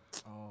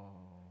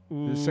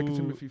 Second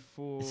Timothy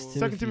 4. It's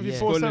Second Timothy yeah.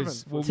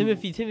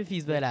 4:7.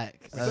 Timothy's where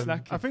like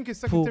I think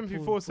it's Paul- Second Timothy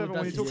Paul 4:7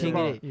 when he does talks his thing,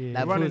 about innit? Yeah.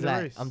 Like running Paul's the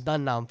like, race. I'm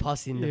done now. I'm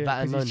passing the Yeah,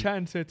 baton 'cause on. he's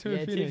trying to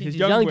Timothy, Timothy, his he's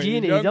young young boy, G,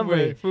 his innit? young He's young boy,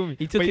 boy. feel me?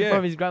 He took But it yeah,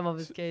 from his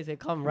grandmother's case and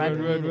come right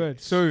word.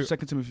 So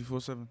Second Timothy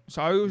 4:7.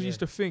 I always Yeah. used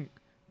to think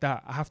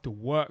that I have to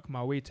work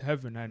my way to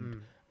heaven, Mm.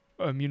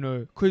 and you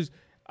know, because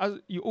as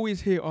you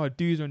always hear,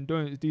 do's and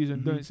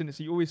don'ts, and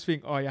so you always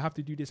think, you have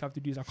to do this, I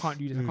can't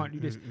do this, I can't do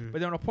this. But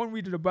then upon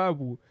reading the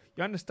Bible,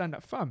 you understand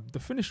that, fam, the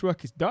finished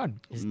work is done.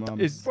 It's Mum.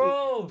 It's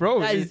Bro,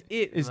 that is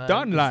it. It's man.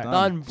 done. Like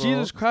done, bro.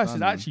 Jesus Christ It's has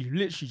done, man. actually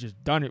literally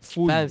just done it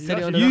for Fam, you. said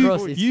it on the You-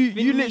 cross. It's you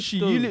finished,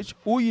 literally,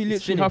 all you It's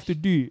literally have to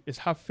finished. do is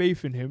have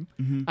faith in Him,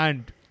 Mhm.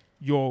 and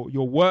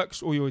your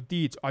works or your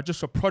deeds are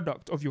just a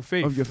product of your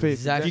faith. Of your faith.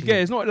 Exactly. You get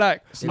it? It's not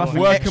like It's I'm nothing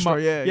working extra, my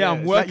yeah, I'm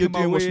It's like working you're my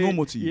doing what's way.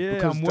 normal to you. Yeah,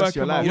 because I'm that's working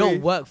your my life. You way.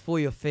 don't work for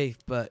your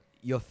faith, but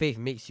your faith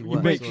makes you You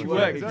work. make so it it's work,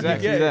 like-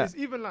 exactly. Yeah, that. it's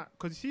even like,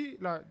 because see,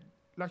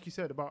 like you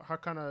said about how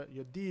kind of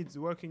your deeds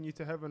working you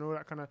to heaven, all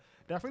that kind of.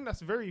 I think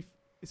that's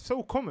it's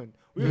so common.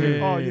 We think,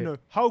 Yeah. you know,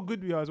 how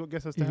good we are is what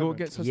gets us to Is heaven. what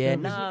gets us Yeah, to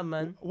heaven. nah,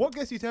 man. What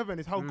gets you to heaven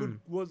is how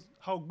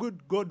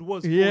good God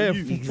was Yeah, for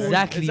you.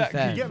 Exactly,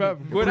 fam. You get fam.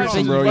 me? God That's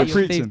When when you bro, get you're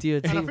your faith preaching. to your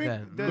And I team, think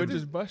fam. there's God this,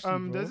 just bust you,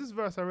 bro. there's this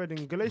verse I read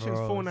in Galatians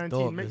Bro, it's 4:19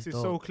 dope, makes it's it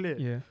so dope. clear.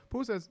 Yeah.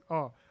 Paul says,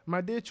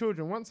 my dear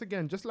children, once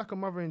again, just like a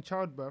mother in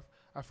childbirth,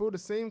 I feel the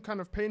same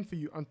kind of pain for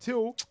you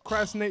until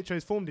Christ's nature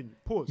is formed in you.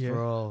 Pause. Yeah.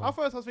 Bro. At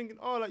first I was thinking,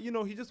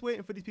 he's just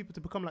waiting for these people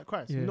to become like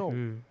Christ. Yeah. No.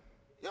 Mm.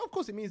 Yeah, of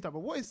course it means that. But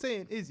what he's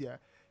saying is,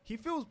 he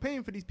feels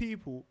pain for these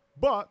people,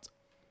 but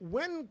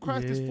when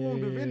Christ is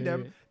formed within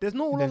them, there's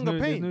no longer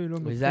pain. There's no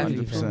longer Exactly,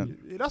 pain.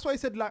 100%. That's why he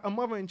said, like a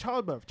mother in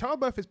childbirth.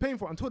 Childbirth is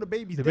painful until the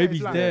baby's The there. baby's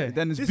It's like, there.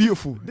 Then it's this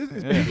beautiful. This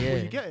is Yeah. beautiful. Yeah.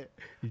 You get it.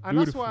 It's And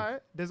that's beautiful. why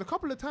there's a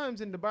couple of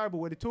times in the Bible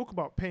where they talk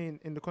about pain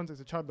in the context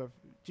of childbirth.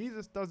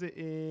 Jesus does it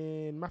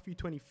in Matthew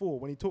 24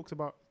 when he talks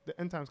about the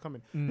end times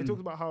coming. He talks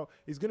about how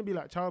it's going to be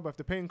like childbirth.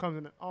 The pain comes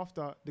in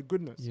after the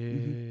goodness. Yeah.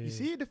 You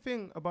see the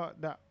thing about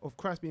that of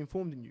Christ being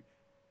formed in you.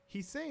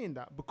 He's saying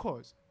that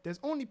because there's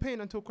only pain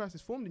until Christ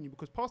is formed in you.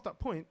 Because past that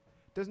point,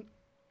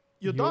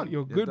 you're done.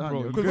 You're good, done. bro.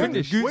 You're You're Because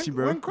good. finished. Gucci,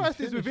 bro. when Christ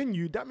You're is within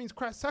you, that means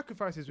Christ's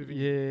sacrifice is within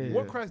Yeah. you.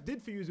 What Christ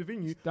did for you is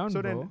within you. It's done,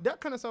 So bro. then that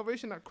kind of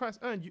salvation that Christ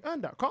earned, you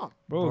earned that. Calm.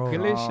 Bro, Bro.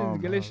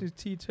 Galatians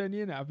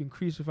 2:20, I've been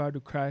crucified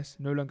with Christ.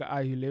 No longer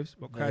I who lives,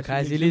 but Christ,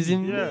 Christ who who lives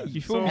in me. Yeah.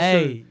 You feel me?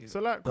 Hey.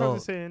 So like Dog. Christ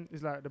is saying,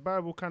 is like the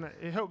Bible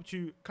it helped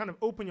you kind of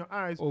open your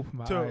eyes Open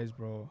my to- eyes,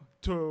 bro.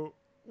 to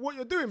what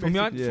you're doing. For me,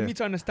 basically. for me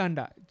to understand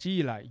that,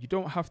 you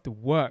don't have to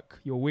work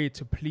your way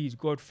to please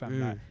God, fam.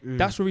 Like,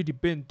 that's already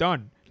been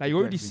done. Like you're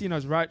already Exactly. seen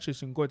as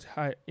righteous in God's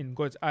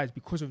eyes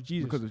because of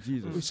Jesus. Because of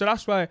Jesus. So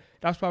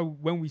that's why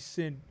when we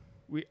sin,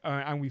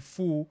 and we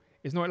fall,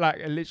 it's not like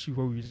literally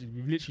where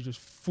we've literally just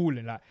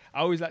fallen. Like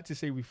I always like to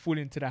say, we fall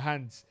into the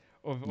hands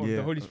of Yeah.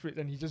 the Holy Spirit,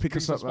 and He just Pick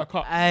brings us us up, back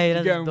up. Hey, You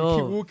that's get 'em, we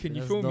dope. keep walking.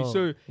 You That's feel me? dope.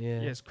 So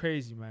yeah, yeah, it's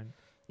crazy, man.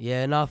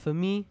 yeah. Now for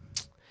me,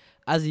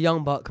 as a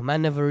young buck,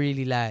 man, never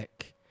really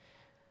like.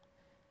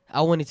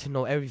 I wanted to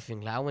know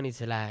everything. Like I wanted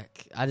to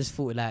I just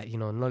thought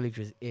knowledge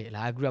was it.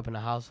 Like I grew up in a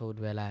household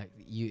where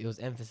it was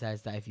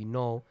emphasized that if you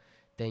know,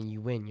 then you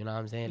win. You know what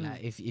I'm saying?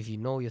 Like if you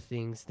know your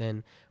things,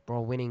 then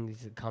bro, winning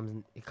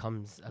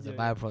comes as a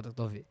byproduct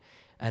of it.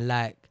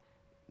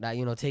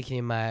 And taking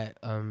in my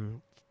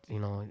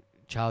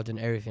child and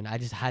everything, I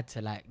just had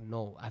to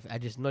know. I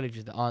just knowledge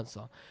is the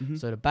answer. Mhm.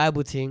 So the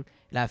Bible thing,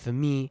 for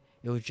me,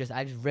 it was just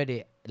I just read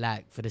it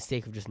for the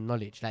sake of just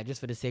knowledge, just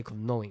for the sake of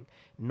knowing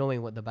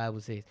what the Bible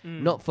says,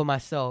 not for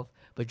myself,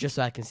 but just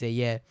so I can say,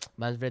 yeah,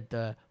 man's read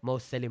the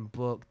most selling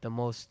book, the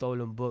most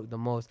stolen book, the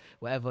most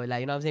whatever, you know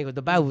what I'm saying? Because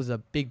the Bible's a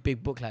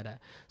big book like that.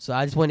 So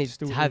I just wanted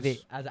Still to have is.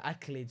 it as an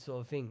accolade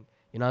sort of thing.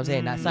 You know what I'm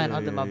saying? That sign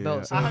under my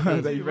belt. yeah. Sort I of had thing.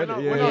 to That you do. read When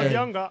it, I yeah. was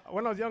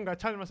younger, I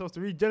challenged myself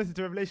to read Genesis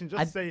to Revelation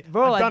just to say,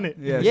 bro, I've done it.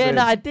 Yeah, Yeah, same.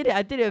 no, I did it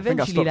I think I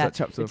eventually. stopped at Like,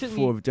 chapter it took 4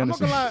 me, of I'm not Genesis.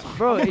 gonna lie,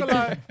 Bro, I'm not it gonna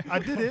lie, I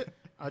did it.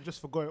 I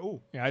just forgot it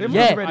all. Yeah, I Same just-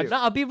 here. yeah, read it. no,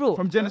 I'll be real.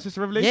 From Genesis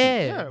to Revelation. Yeah,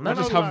 Yeah, man, when I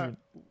just was like- haven't.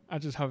 I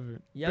just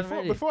haven't. you haven't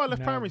read it? Before I left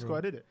Nah, primary bro. school,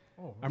 I did it.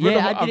 I've Yeah, read the,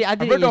 I did it- I I've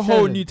did read it the year whole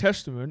 7. New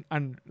Testament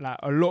and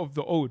a lot of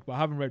the Old, but I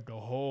haven't read the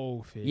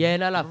whole thing. Yeah,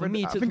 no, I've for read- me,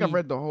 it I took think me. I've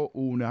read the whole.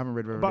 Oh no, I haven't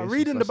read Revelation. But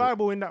reading the That's it.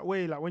 Bible in that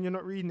way, when you're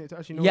not reading it to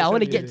actually know. Yeah, I what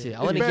want it to says, get to it. I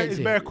it's want to bare- get It's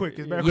to bare it. quick.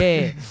 It's bare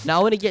quick. Yeah, now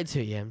I want to get to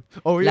it. Yeah.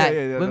 Oh yeah, Like,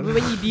 yeah.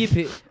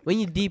 when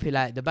you deep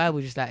it, the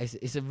Bible just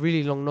it's a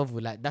really long novel.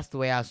 Like that's the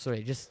way I saw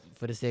it, just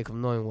for the sake of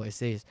knowing what it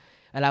says.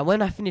 And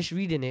when I finished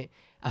reading it,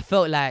 I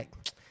felt like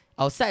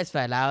I was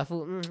satisfied. Like I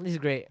thought, this is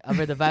great. I've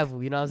read the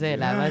Bible. You know what I'm saying?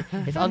 Like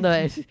man,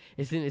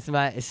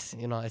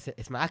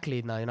 it's my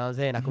accolade now. You know what I'm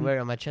saying? I can wear it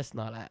on my chest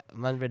now. Like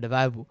man read the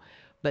Bible,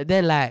 but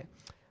then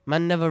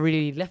man never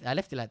really left. I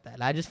left it like that.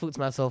 Like I just thought to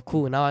myself,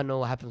 cool. Now I know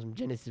what happens from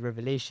Genesis to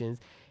Revelations.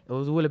 It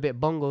was all a bit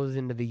bongos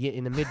in the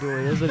in the middle.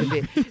 It was all a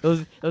bit. It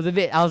was a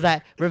bit. I was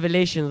like,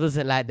 Revelations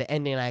wasn't like the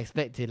ending I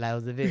expected. Like it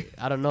was a bit.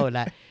 I don't know.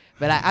 Like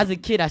But like as a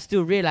kid, I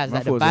still realized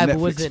that the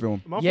Bible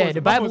wasn't. Yeah,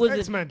 the Bible wasn't.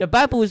 X-Men. The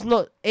Bible was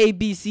not A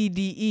B C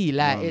D E.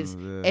 Like it's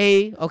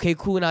A. Okay,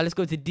 cool. Now let's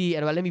go to D,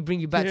 and let me bring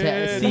you back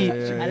to C,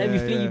 and let me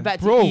fling you back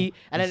to E,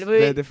 and then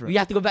we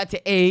have to go back to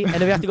A, and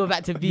then we have to go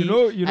back to B.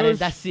 And then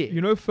that's it.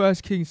 You know,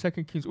 First Kings,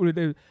 Second Kings, all of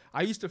those.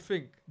 I used to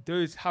think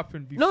those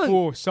happened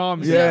before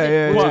Psalms.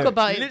 We'll talk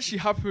about it. Literally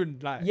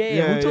happened like.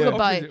 We'll talk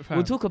about it.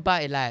 We'll talk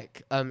about it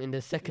like in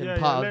the second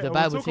part of the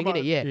Bible thing,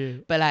 innit?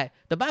 Yeah. But like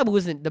the Bible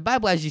wasn't. The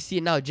Bible as you see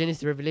it now,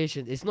 Genesis,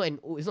 Revelation, it's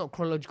not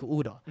chronological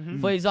order.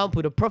 For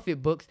example, the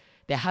prophet books,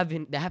 they're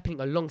happening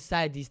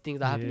alongside these things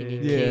that are happening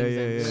in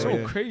Kings.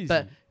 So crazy.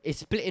 But it's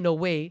split in a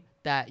way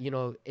that, you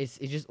know, it's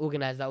just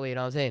organized that way, you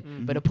know what I'm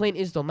saying? But the point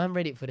is though, man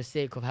read it for the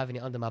sake of having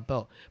it under my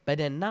belt. But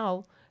then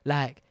now,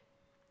 like,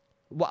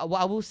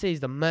 what I will say is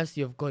the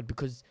mercy of God,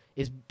 because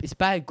it's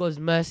by God's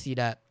mercy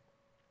that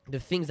the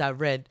things I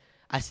read,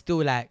 I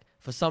still like,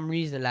 for some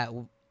reason, like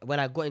when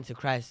I got into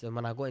Christ and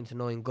when I got into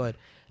knowing God,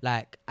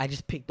 like I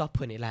just picked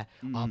up on it. Like,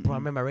 oh bro, I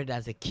remember I read it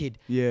as a kid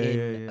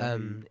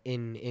in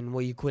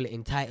what you call it,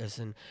 in Titus,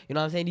 and you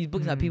know what I'm saying, these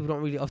books that people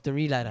don't really often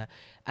read like that,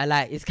 and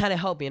like it's kind of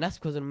helped me, and that's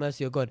because of the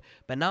mercy of God.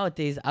 But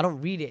nowadays I don't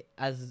read it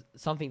as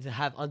something to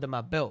have under my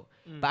belt,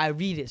 but I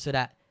read it so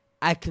that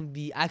I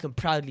can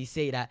proudly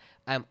say that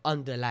I'm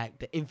under like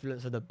the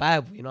influence of the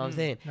Bible. You know what I'm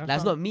saying? Like,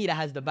 it's not me that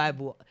has the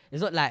Bible.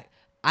 It's not like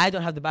I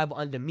don't have the Bible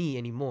under me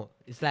anymore.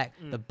 It's like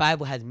the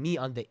Bible has me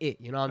under it.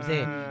 You know what I'm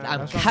saying? Like,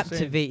 I'm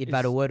captivated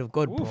by the word of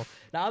God, bro. Like,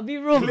 I'll be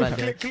real,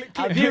 man.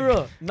 I'll be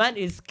real. Man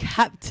is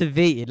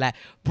captivated. Like,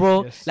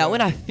 bro, like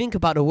when I think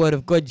about the word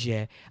of God,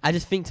 yeah, I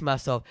just think to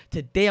myself,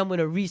 today I'm going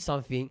to read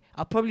something.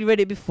 I probably read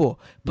it before,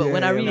 but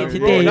when I read it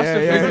today,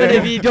 it's going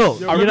to be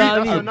dope. You know what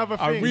I mean?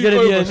 It's going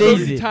to be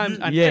amazing. Times,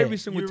 and every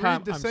single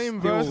time, read the same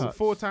verse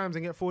 4 times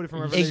and get 4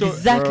 different revelations.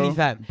 Exactly,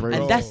 fam.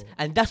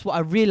 And that's what I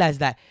realized,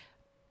 that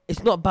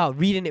it's not about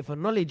reading it for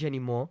knowledge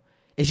anymore.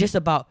 It's just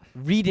about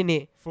reading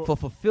it for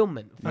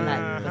fulfillment, for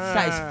like for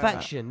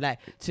satisfaction, like,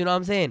 so you know what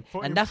I'm saying?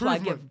 And that's what I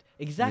get.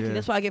 Exactly,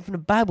 that's what I get from the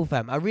Bible,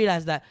 fam. I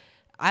realized that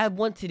I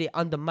wanted it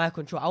under my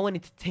control. I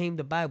wanted to tame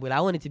the Bible. I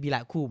wanted to be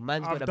like, cool,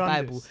 man's got the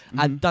Bible.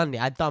 I've done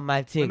it. I've done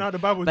my thing.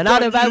 But now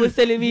the Bible's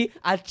telling me,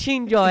 I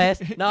changed your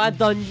ass. Now I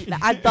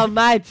done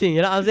my thing.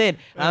 You know what I'm saying?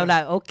 And I'm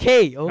like,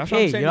 okay. You know what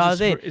I'm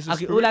saying?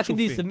 All I can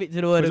do is submit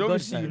to the word of God.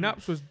 Obviously,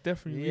 Naps was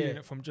definitely reading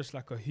it from just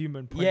like a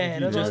human point of view. Yeah,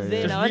 that's what I'm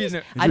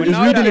saying. I just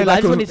reading it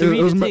like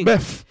it was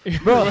Macbeth.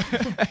 Bro.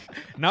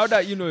 Now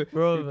that, you know,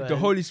 the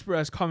Holy Spirit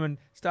has come and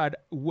started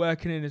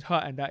working in his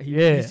heart, and that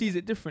he sees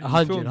it differently.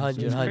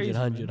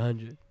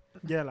 100.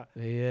 Yeah, like,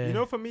 you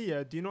know, for me,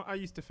 do you know what I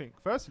used to think?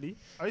 Firstly,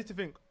 I used to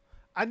think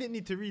I didn't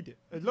need to read it.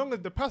 As long as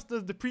the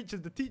pastors, the preachers,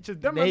 the teachers,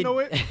 them I know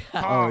it,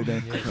 calm.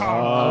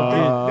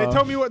 They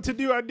tell me what to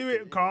do, I do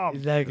it, calm.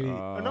 Exactly.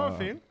 Another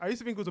thing, I used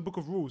to think it was a book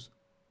of rules.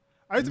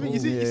 I used to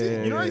think,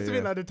 you know, I used to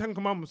think like the 10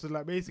 Commandments was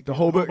like basically the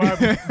whole book.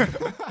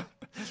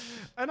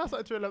 And I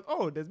started to realize,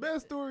 there's better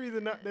stories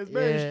and that, there's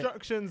better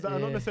instructions that are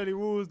not necessarily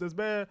rules. There's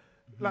better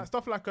like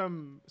stuff like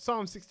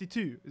Psalm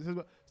 62. It says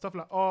stuff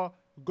like,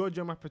 God,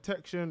 you're my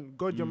protection.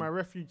 God, you're my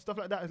refuge. Stuff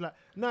like that is like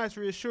nice,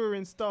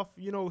 reassuring stuff.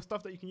 You know,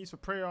 stuff that you can use for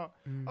prayer. I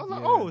was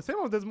like, same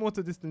as there's more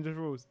to this than just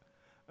rules.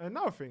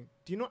 Another thing,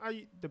 do you know?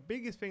 The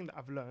biggest thing that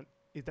I've learned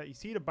is that you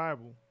see the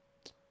Bible.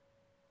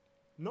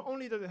 Not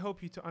only does it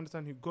help you to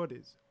understand who God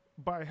is,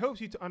 but it helps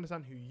you to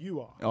understand who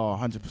you are.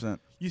 100%.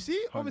 You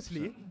see,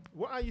 obviously,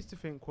 what I used to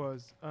think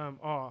was,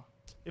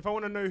 if I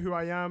want to know who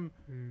I am,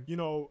 you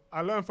know,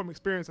 I learn from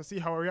experience. I see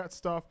how I react to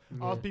stuff.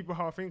 Ask people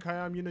how I think I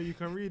am. You know, you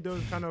can read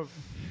those kind of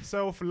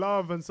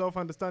self-love and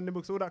self-understanding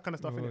books, all that kind of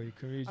stuff. You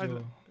can read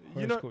your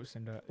horoscopes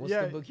and that. What's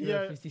the book you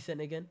read 50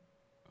 Cent again?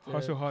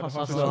 Hustle hard. I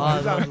thought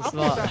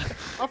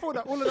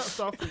that all of that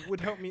stuff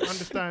would help me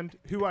understand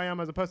who I am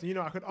as a person. You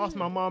know, I could ask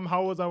my mom,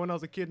 how was I when I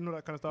was a kid and all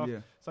that kind of stuff.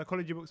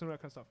 Psychology books and all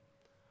that kind of stuff.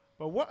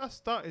 But what I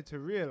started to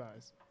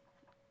realize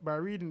by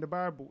reading the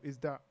Bible is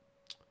that,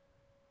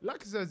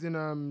 like it says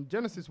in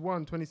Genesis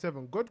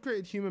 1:27, God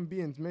created human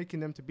beings, making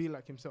them to be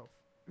like himself.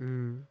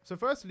 So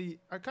firstly,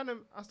 I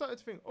started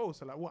to think, so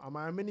like, what, am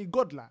I a mini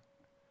God like?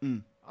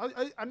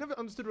 I never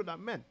understood what that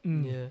meant.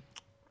 And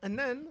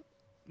then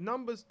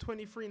Numbers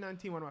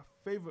 23:19, one of my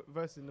favorite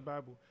verses in the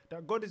Bible,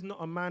 that God is not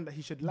a man that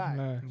he should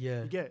lie.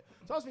 You get it?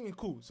 So I was thinking,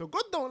 cool. So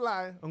God don't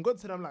lie, and God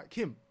said I'm like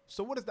him.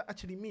 So what does that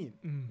actually mean?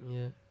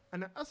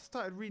 And as I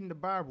started reading the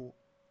Bible,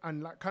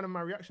 and like kind of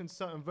my reaction to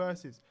certain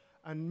verses,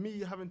 and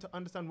me having to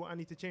understand what I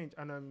need to change,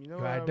 and you know,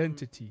 your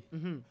identity.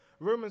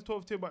 Romans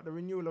 12:2 about the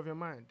renewal of your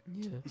mind.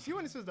 You see,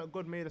 when it says that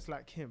God made us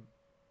like him,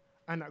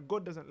 and that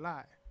God doesn't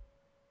lie,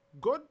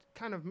 God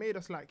kind of made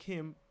us like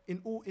him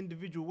in all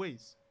individual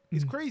ways.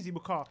 It's crazy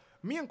because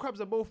me and Krabs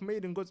are both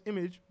made in God's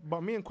image,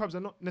 but me and Krabs are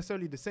not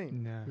necessarily the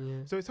same.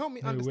 So it's helped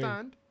me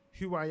understand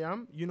who I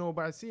am, you know,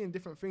 by seeing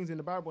different things in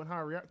the Bible and how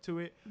I react to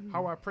it,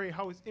 how I pray,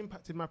 how it's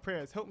impacted my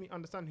prayers. Help me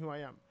understand who I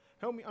am.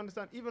 Help me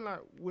understand, even like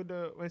with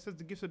when it says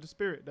the gifts of the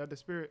Spirit, that the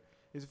Spirit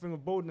is a thing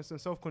of boldness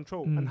and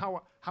self-control, and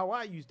how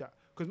I use that.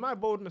 Because my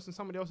boldness and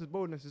somebody else's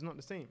boldness is not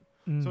the same.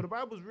 So the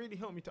Bible's really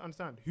helped me to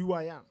understand who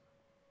I am.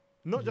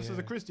 not just as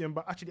a Christian,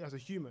 but actually as a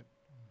human.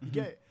 You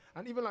get it?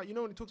 And even like, you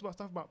know, when it talks about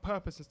stuff about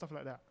purpose and stuff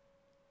like that.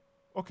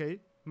 Okay,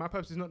 my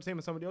purpose is not the same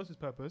as somebody else's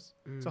purpose.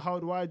 So how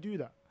do I do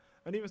that?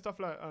 And even stuff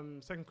like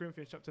 2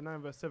 Corinthians chapter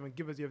 9 verse 7,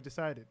 give as you have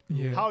decided.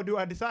 How do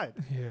I decide?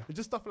 It's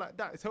just stuff like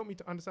that. It's helped me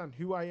to understand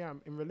who I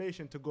am in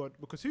relation to God,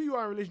 because who you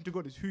are in relation to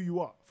God is who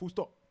you are. Full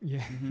stop.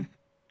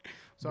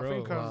 So bro, I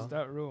think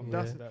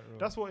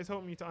that's what it's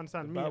helped me to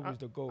understand me.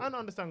 And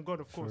understand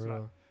God, of course.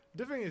 Like,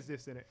 the thing is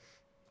this, innit?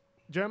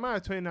 Jeremiah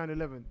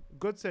 29:11,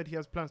 God said he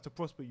has plans to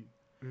prosper you.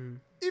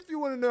 If you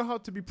want to know how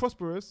to be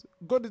prosperous,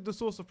 God is the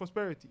source of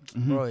prosperity.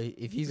 Bro,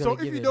 if he's so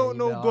if you don't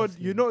know God,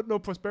 you don't know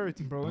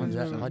prosperity. Bro,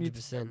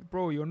 100%.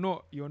 Bro, you're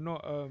not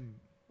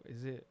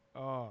is it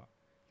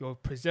your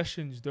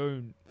possessions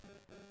don't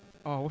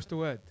what's the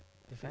word?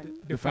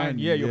 Define.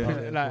 Yeah,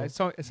 like it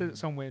says it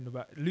somewhere in the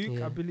back.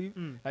 Luke, I believe.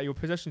 Like your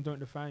possessions don't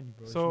define you,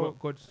 bro. So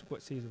it's what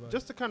God says about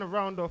just to kind of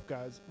round off,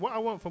 guys, what I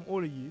want from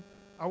all of you,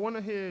 I want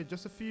to hear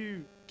just a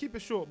few, keep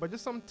it short, but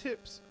just some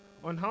tips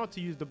on how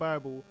to use the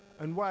Bible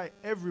and why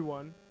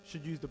everyone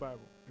should use the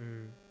Bible.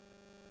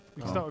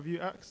 We can start with you,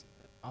 Axe.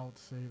 I would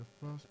say the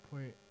first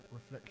point,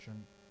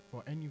 reflection.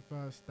 For any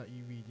verse that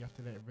you read, you have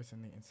to let it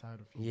resonate inside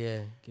of you.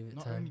 Yeah, give it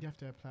Not time. only do you have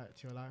to apply it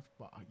to your life,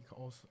 but you can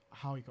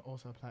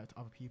also apply it to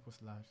other people's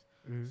lives.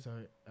 So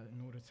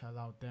in order to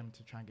allow them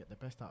to try and get the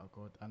best out of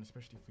God, and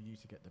especially for you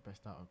to get the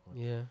best out of God.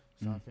 Yeah.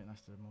 So I think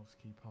that's the most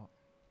key part.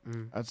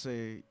 I'd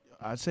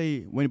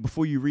say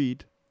before you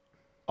read,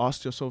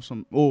 ask yourself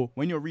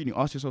when you're reading,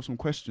 ask yourself some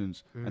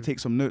questions and take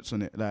some notes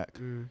on it. Like,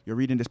 you're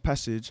reading this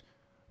passage,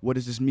 what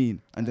does this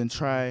mean? And then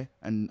try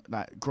and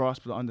like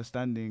grasp the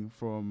understanding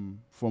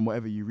from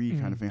whatever you read,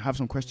 kind of thing. Have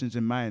some questions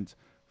in mind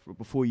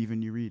before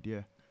even you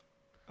read.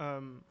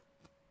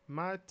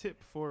 My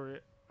tip for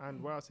it,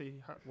 and why I say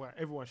why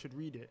everyone should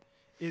read it,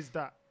 is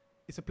that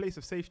it's a place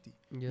of safety.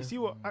 You see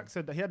what Axe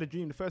said, that he had a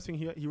dream. The first thing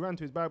he ran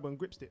to his Bible and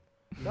gripped it.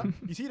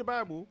 You see the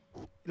Bible,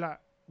 like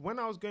when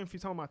I was going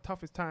through some of my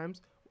toughest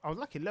times, I was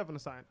like 11 or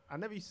something. I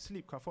never used to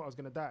sleep because I thought I was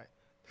going to die.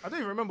 I don't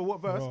even remember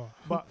what verse,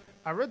 but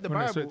I read the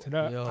Bible.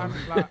 And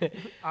like,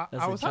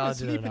 I was having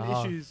sleeping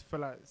issues for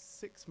like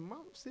 6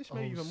 months-ish,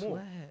 maybe even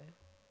more.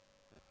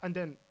 And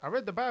then I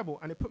read the Bible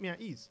and it put me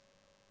at ease.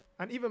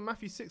 And even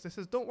Matthew 6, it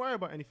says, don't worry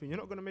about anything. You're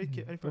not going to make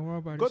it anything. Don't worry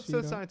about God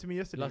said something to me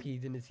yesterday. Lucky you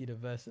didn't see the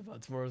verse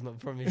about tomorrow's not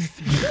promised.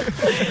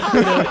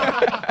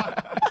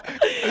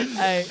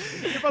 Hey,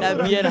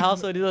 that me and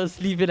household is not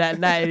sleeping at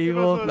night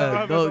anymore,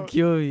 man. Don't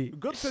kill me.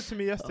 God said to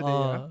me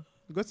yesterday,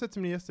 God said to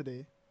me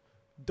yesterday,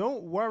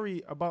 don't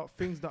worry about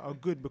things that are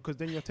good, because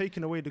then you're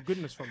taking away the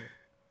goodness from it.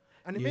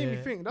 And it made me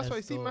think. That's why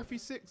you see Matthew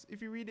 6,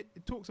 if you read it,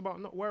 it talks about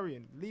not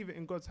worrying. Leave it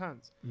in God's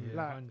hands.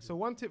 So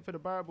one tip for the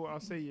Bible I'll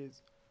say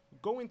is,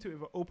 go into it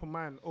with an open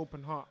mind,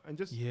 open heart, and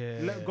just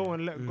let go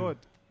and let God.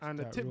 And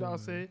the tip that I'll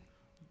say,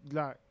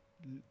 like,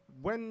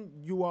 when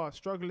you are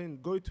struggling,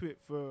 go to it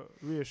for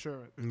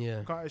reassurance.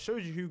 Because it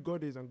shows you who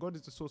God is, and God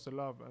is the source of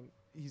love, and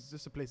he's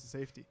just a place of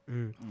safety.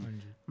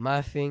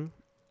 My thing,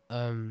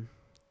 the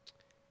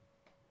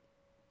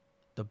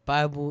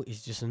Bible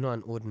is just not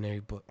an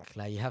ordinary book.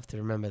 Like, you have to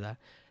remember that.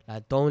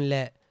 Like, don't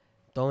let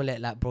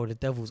like, bro, the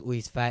devil's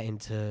always fighting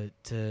to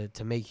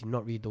make you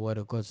not read the word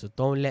of God. So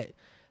don't let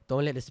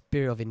the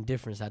spirit of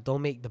indifference, like,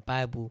 don't make the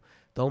Bible,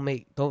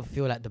 don't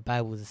feel like the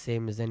Bible is the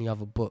same as any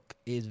other book.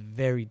 It is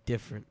very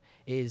different.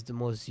 It is the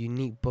most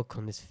unique book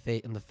on this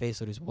on the face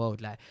of this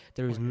world. Like,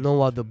 there is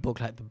no other book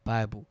like the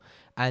Bible.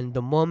 And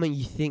the moment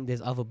you think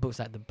there's other books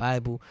like the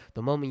Bible,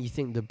 the moment you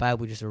think the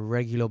Bible is just a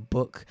regular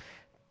book,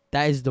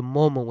 that is the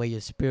moment where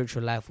your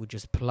spiritual life will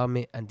just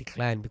plummet and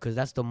decline, because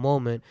that's the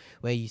moment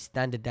where you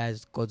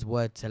standardize God's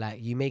word to,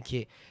 like, you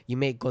make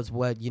God's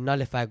word, you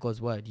nullify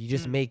God's word. You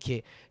just make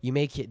it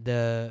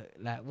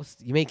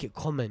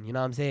common, you know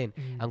what I'm saying?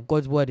 And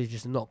God's word is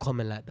just not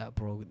common like that,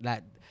 bro.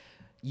 Like,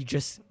 you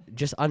just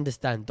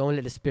understand. Don't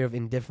let the spirit of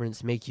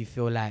indifference make you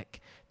feel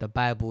like the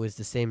Bible is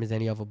the same as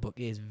any other book.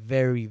 It is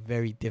very,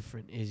 very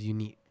different. It is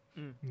unique.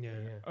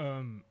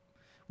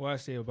 What I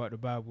say about the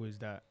Bible is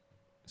that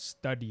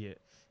study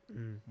it.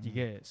 You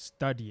get it?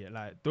 Study it.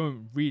 Like,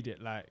 don't read it.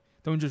 Like,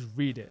 don't just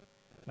read it.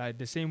 Like,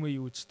 the same way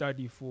you would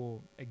study for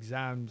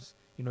exams,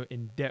 you know,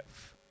 in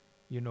depth,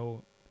 you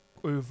know,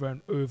 over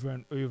and over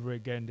and over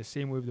again. The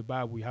same way with the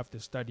Bible, you have to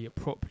study it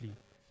properly.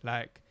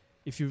 Like,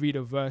 if you read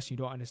a verse, you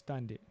don't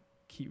understand it,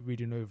 keep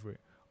reading over it.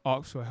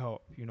 Ask for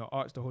help. You know,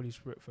 ask the Holy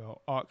Spirit for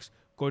help. Ask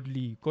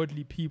godly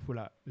people,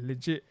 like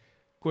legit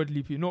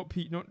godly people,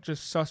 not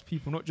just sus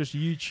people, not just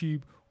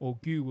YouTube or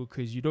Google,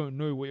 because you don't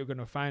know what you're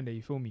gonna find there.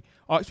 You feel me?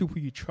 Ask people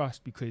you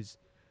trust, because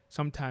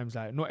sometimes,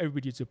 like, not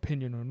everybody's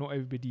opinion or not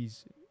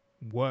everybody's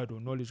word or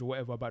knowledge or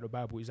whatever about the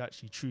Bible is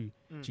actually true.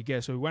 Do you get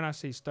it? So when I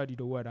say study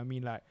the word, I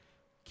mean, like,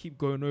 keep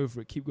going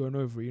over it,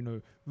 you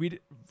know, read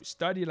it,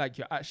 study like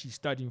you're actually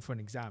studying for an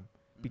exam,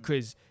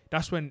 because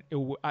that's when it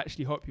will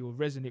actually help you, will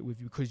resonate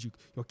with you, because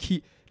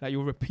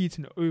you're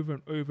repeating it over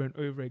and over and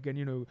over again.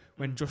 You know,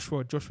 when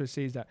Joshua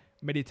says that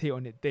meditate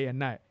on it day and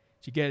night,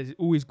 do you get it? It's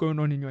always going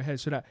on in your head,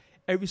 so that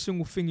every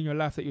single thing in your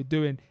life that you're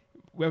doing,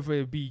 whether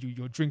it be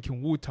you're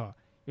drinking water,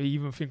 you're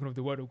even thinking of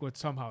the word of God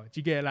somehow. Do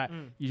you get it? Like,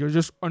 you're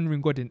just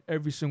honoring God in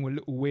every single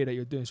little way that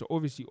you're doing. So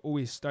obviously,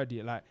 always study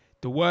it. Like,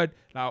 the word,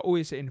 like I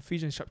always say in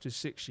Ephesians chapter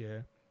 6,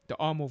 the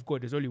armor of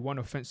God, there's only one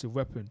offensive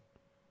weapon.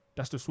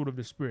 That's the sword of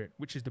the Spirit,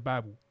 which is the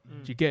Bible.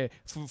 Do you get it?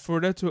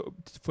 For there to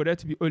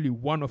be only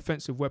one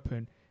offensive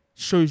weapon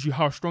shows you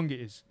how strong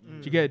it is.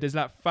 Do you get it? There's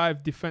like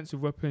 5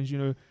 defensive weapons,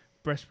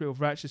 breastplate of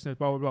righteousness,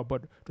 blah, blah, blah.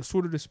 But the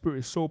sword of the Spirit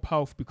is so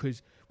powerful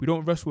because we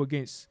don't wrestle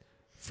against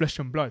flesh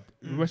and blood.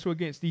 We wrestle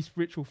against these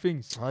spiritual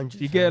things. 100%.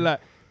 You get it? Like,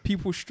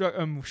 people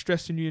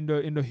stressing you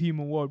in the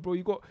human world, bro.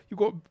 You got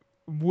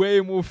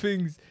way more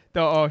things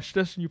that are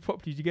stressing you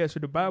properly. You get it? So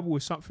the Bible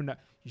is something that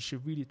you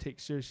should really take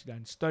seriously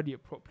and study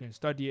it properly and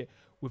study it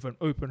with an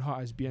open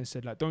heart, as being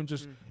said. Like, don't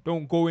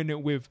go in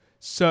it with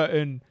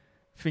certain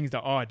things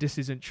that this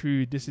isn't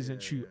true, this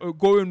isn't true.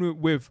 Go in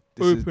with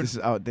open. This is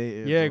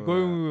outdated. Yeah, go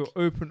in with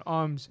open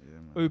arms,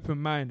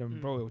 open mind, and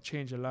bro, it'll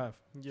change your life.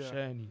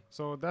 Yeah.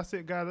 So that's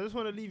it, guys. I just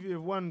want to leave you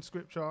with one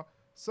scripture.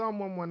 Psalm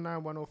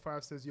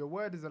 119:105 says, "Your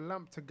word is a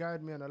lamp to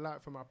guide me and a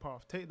light for my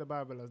path." Take the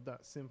Bible as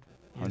that simple.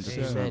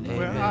 100%.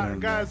 Amen.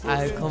 Guys, your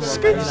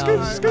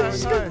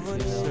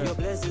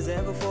blessings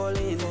ever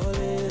falling.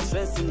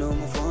 Stressing no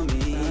more for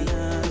me.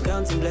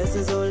 Counting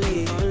blessings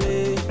only.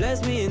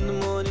 Bless me in the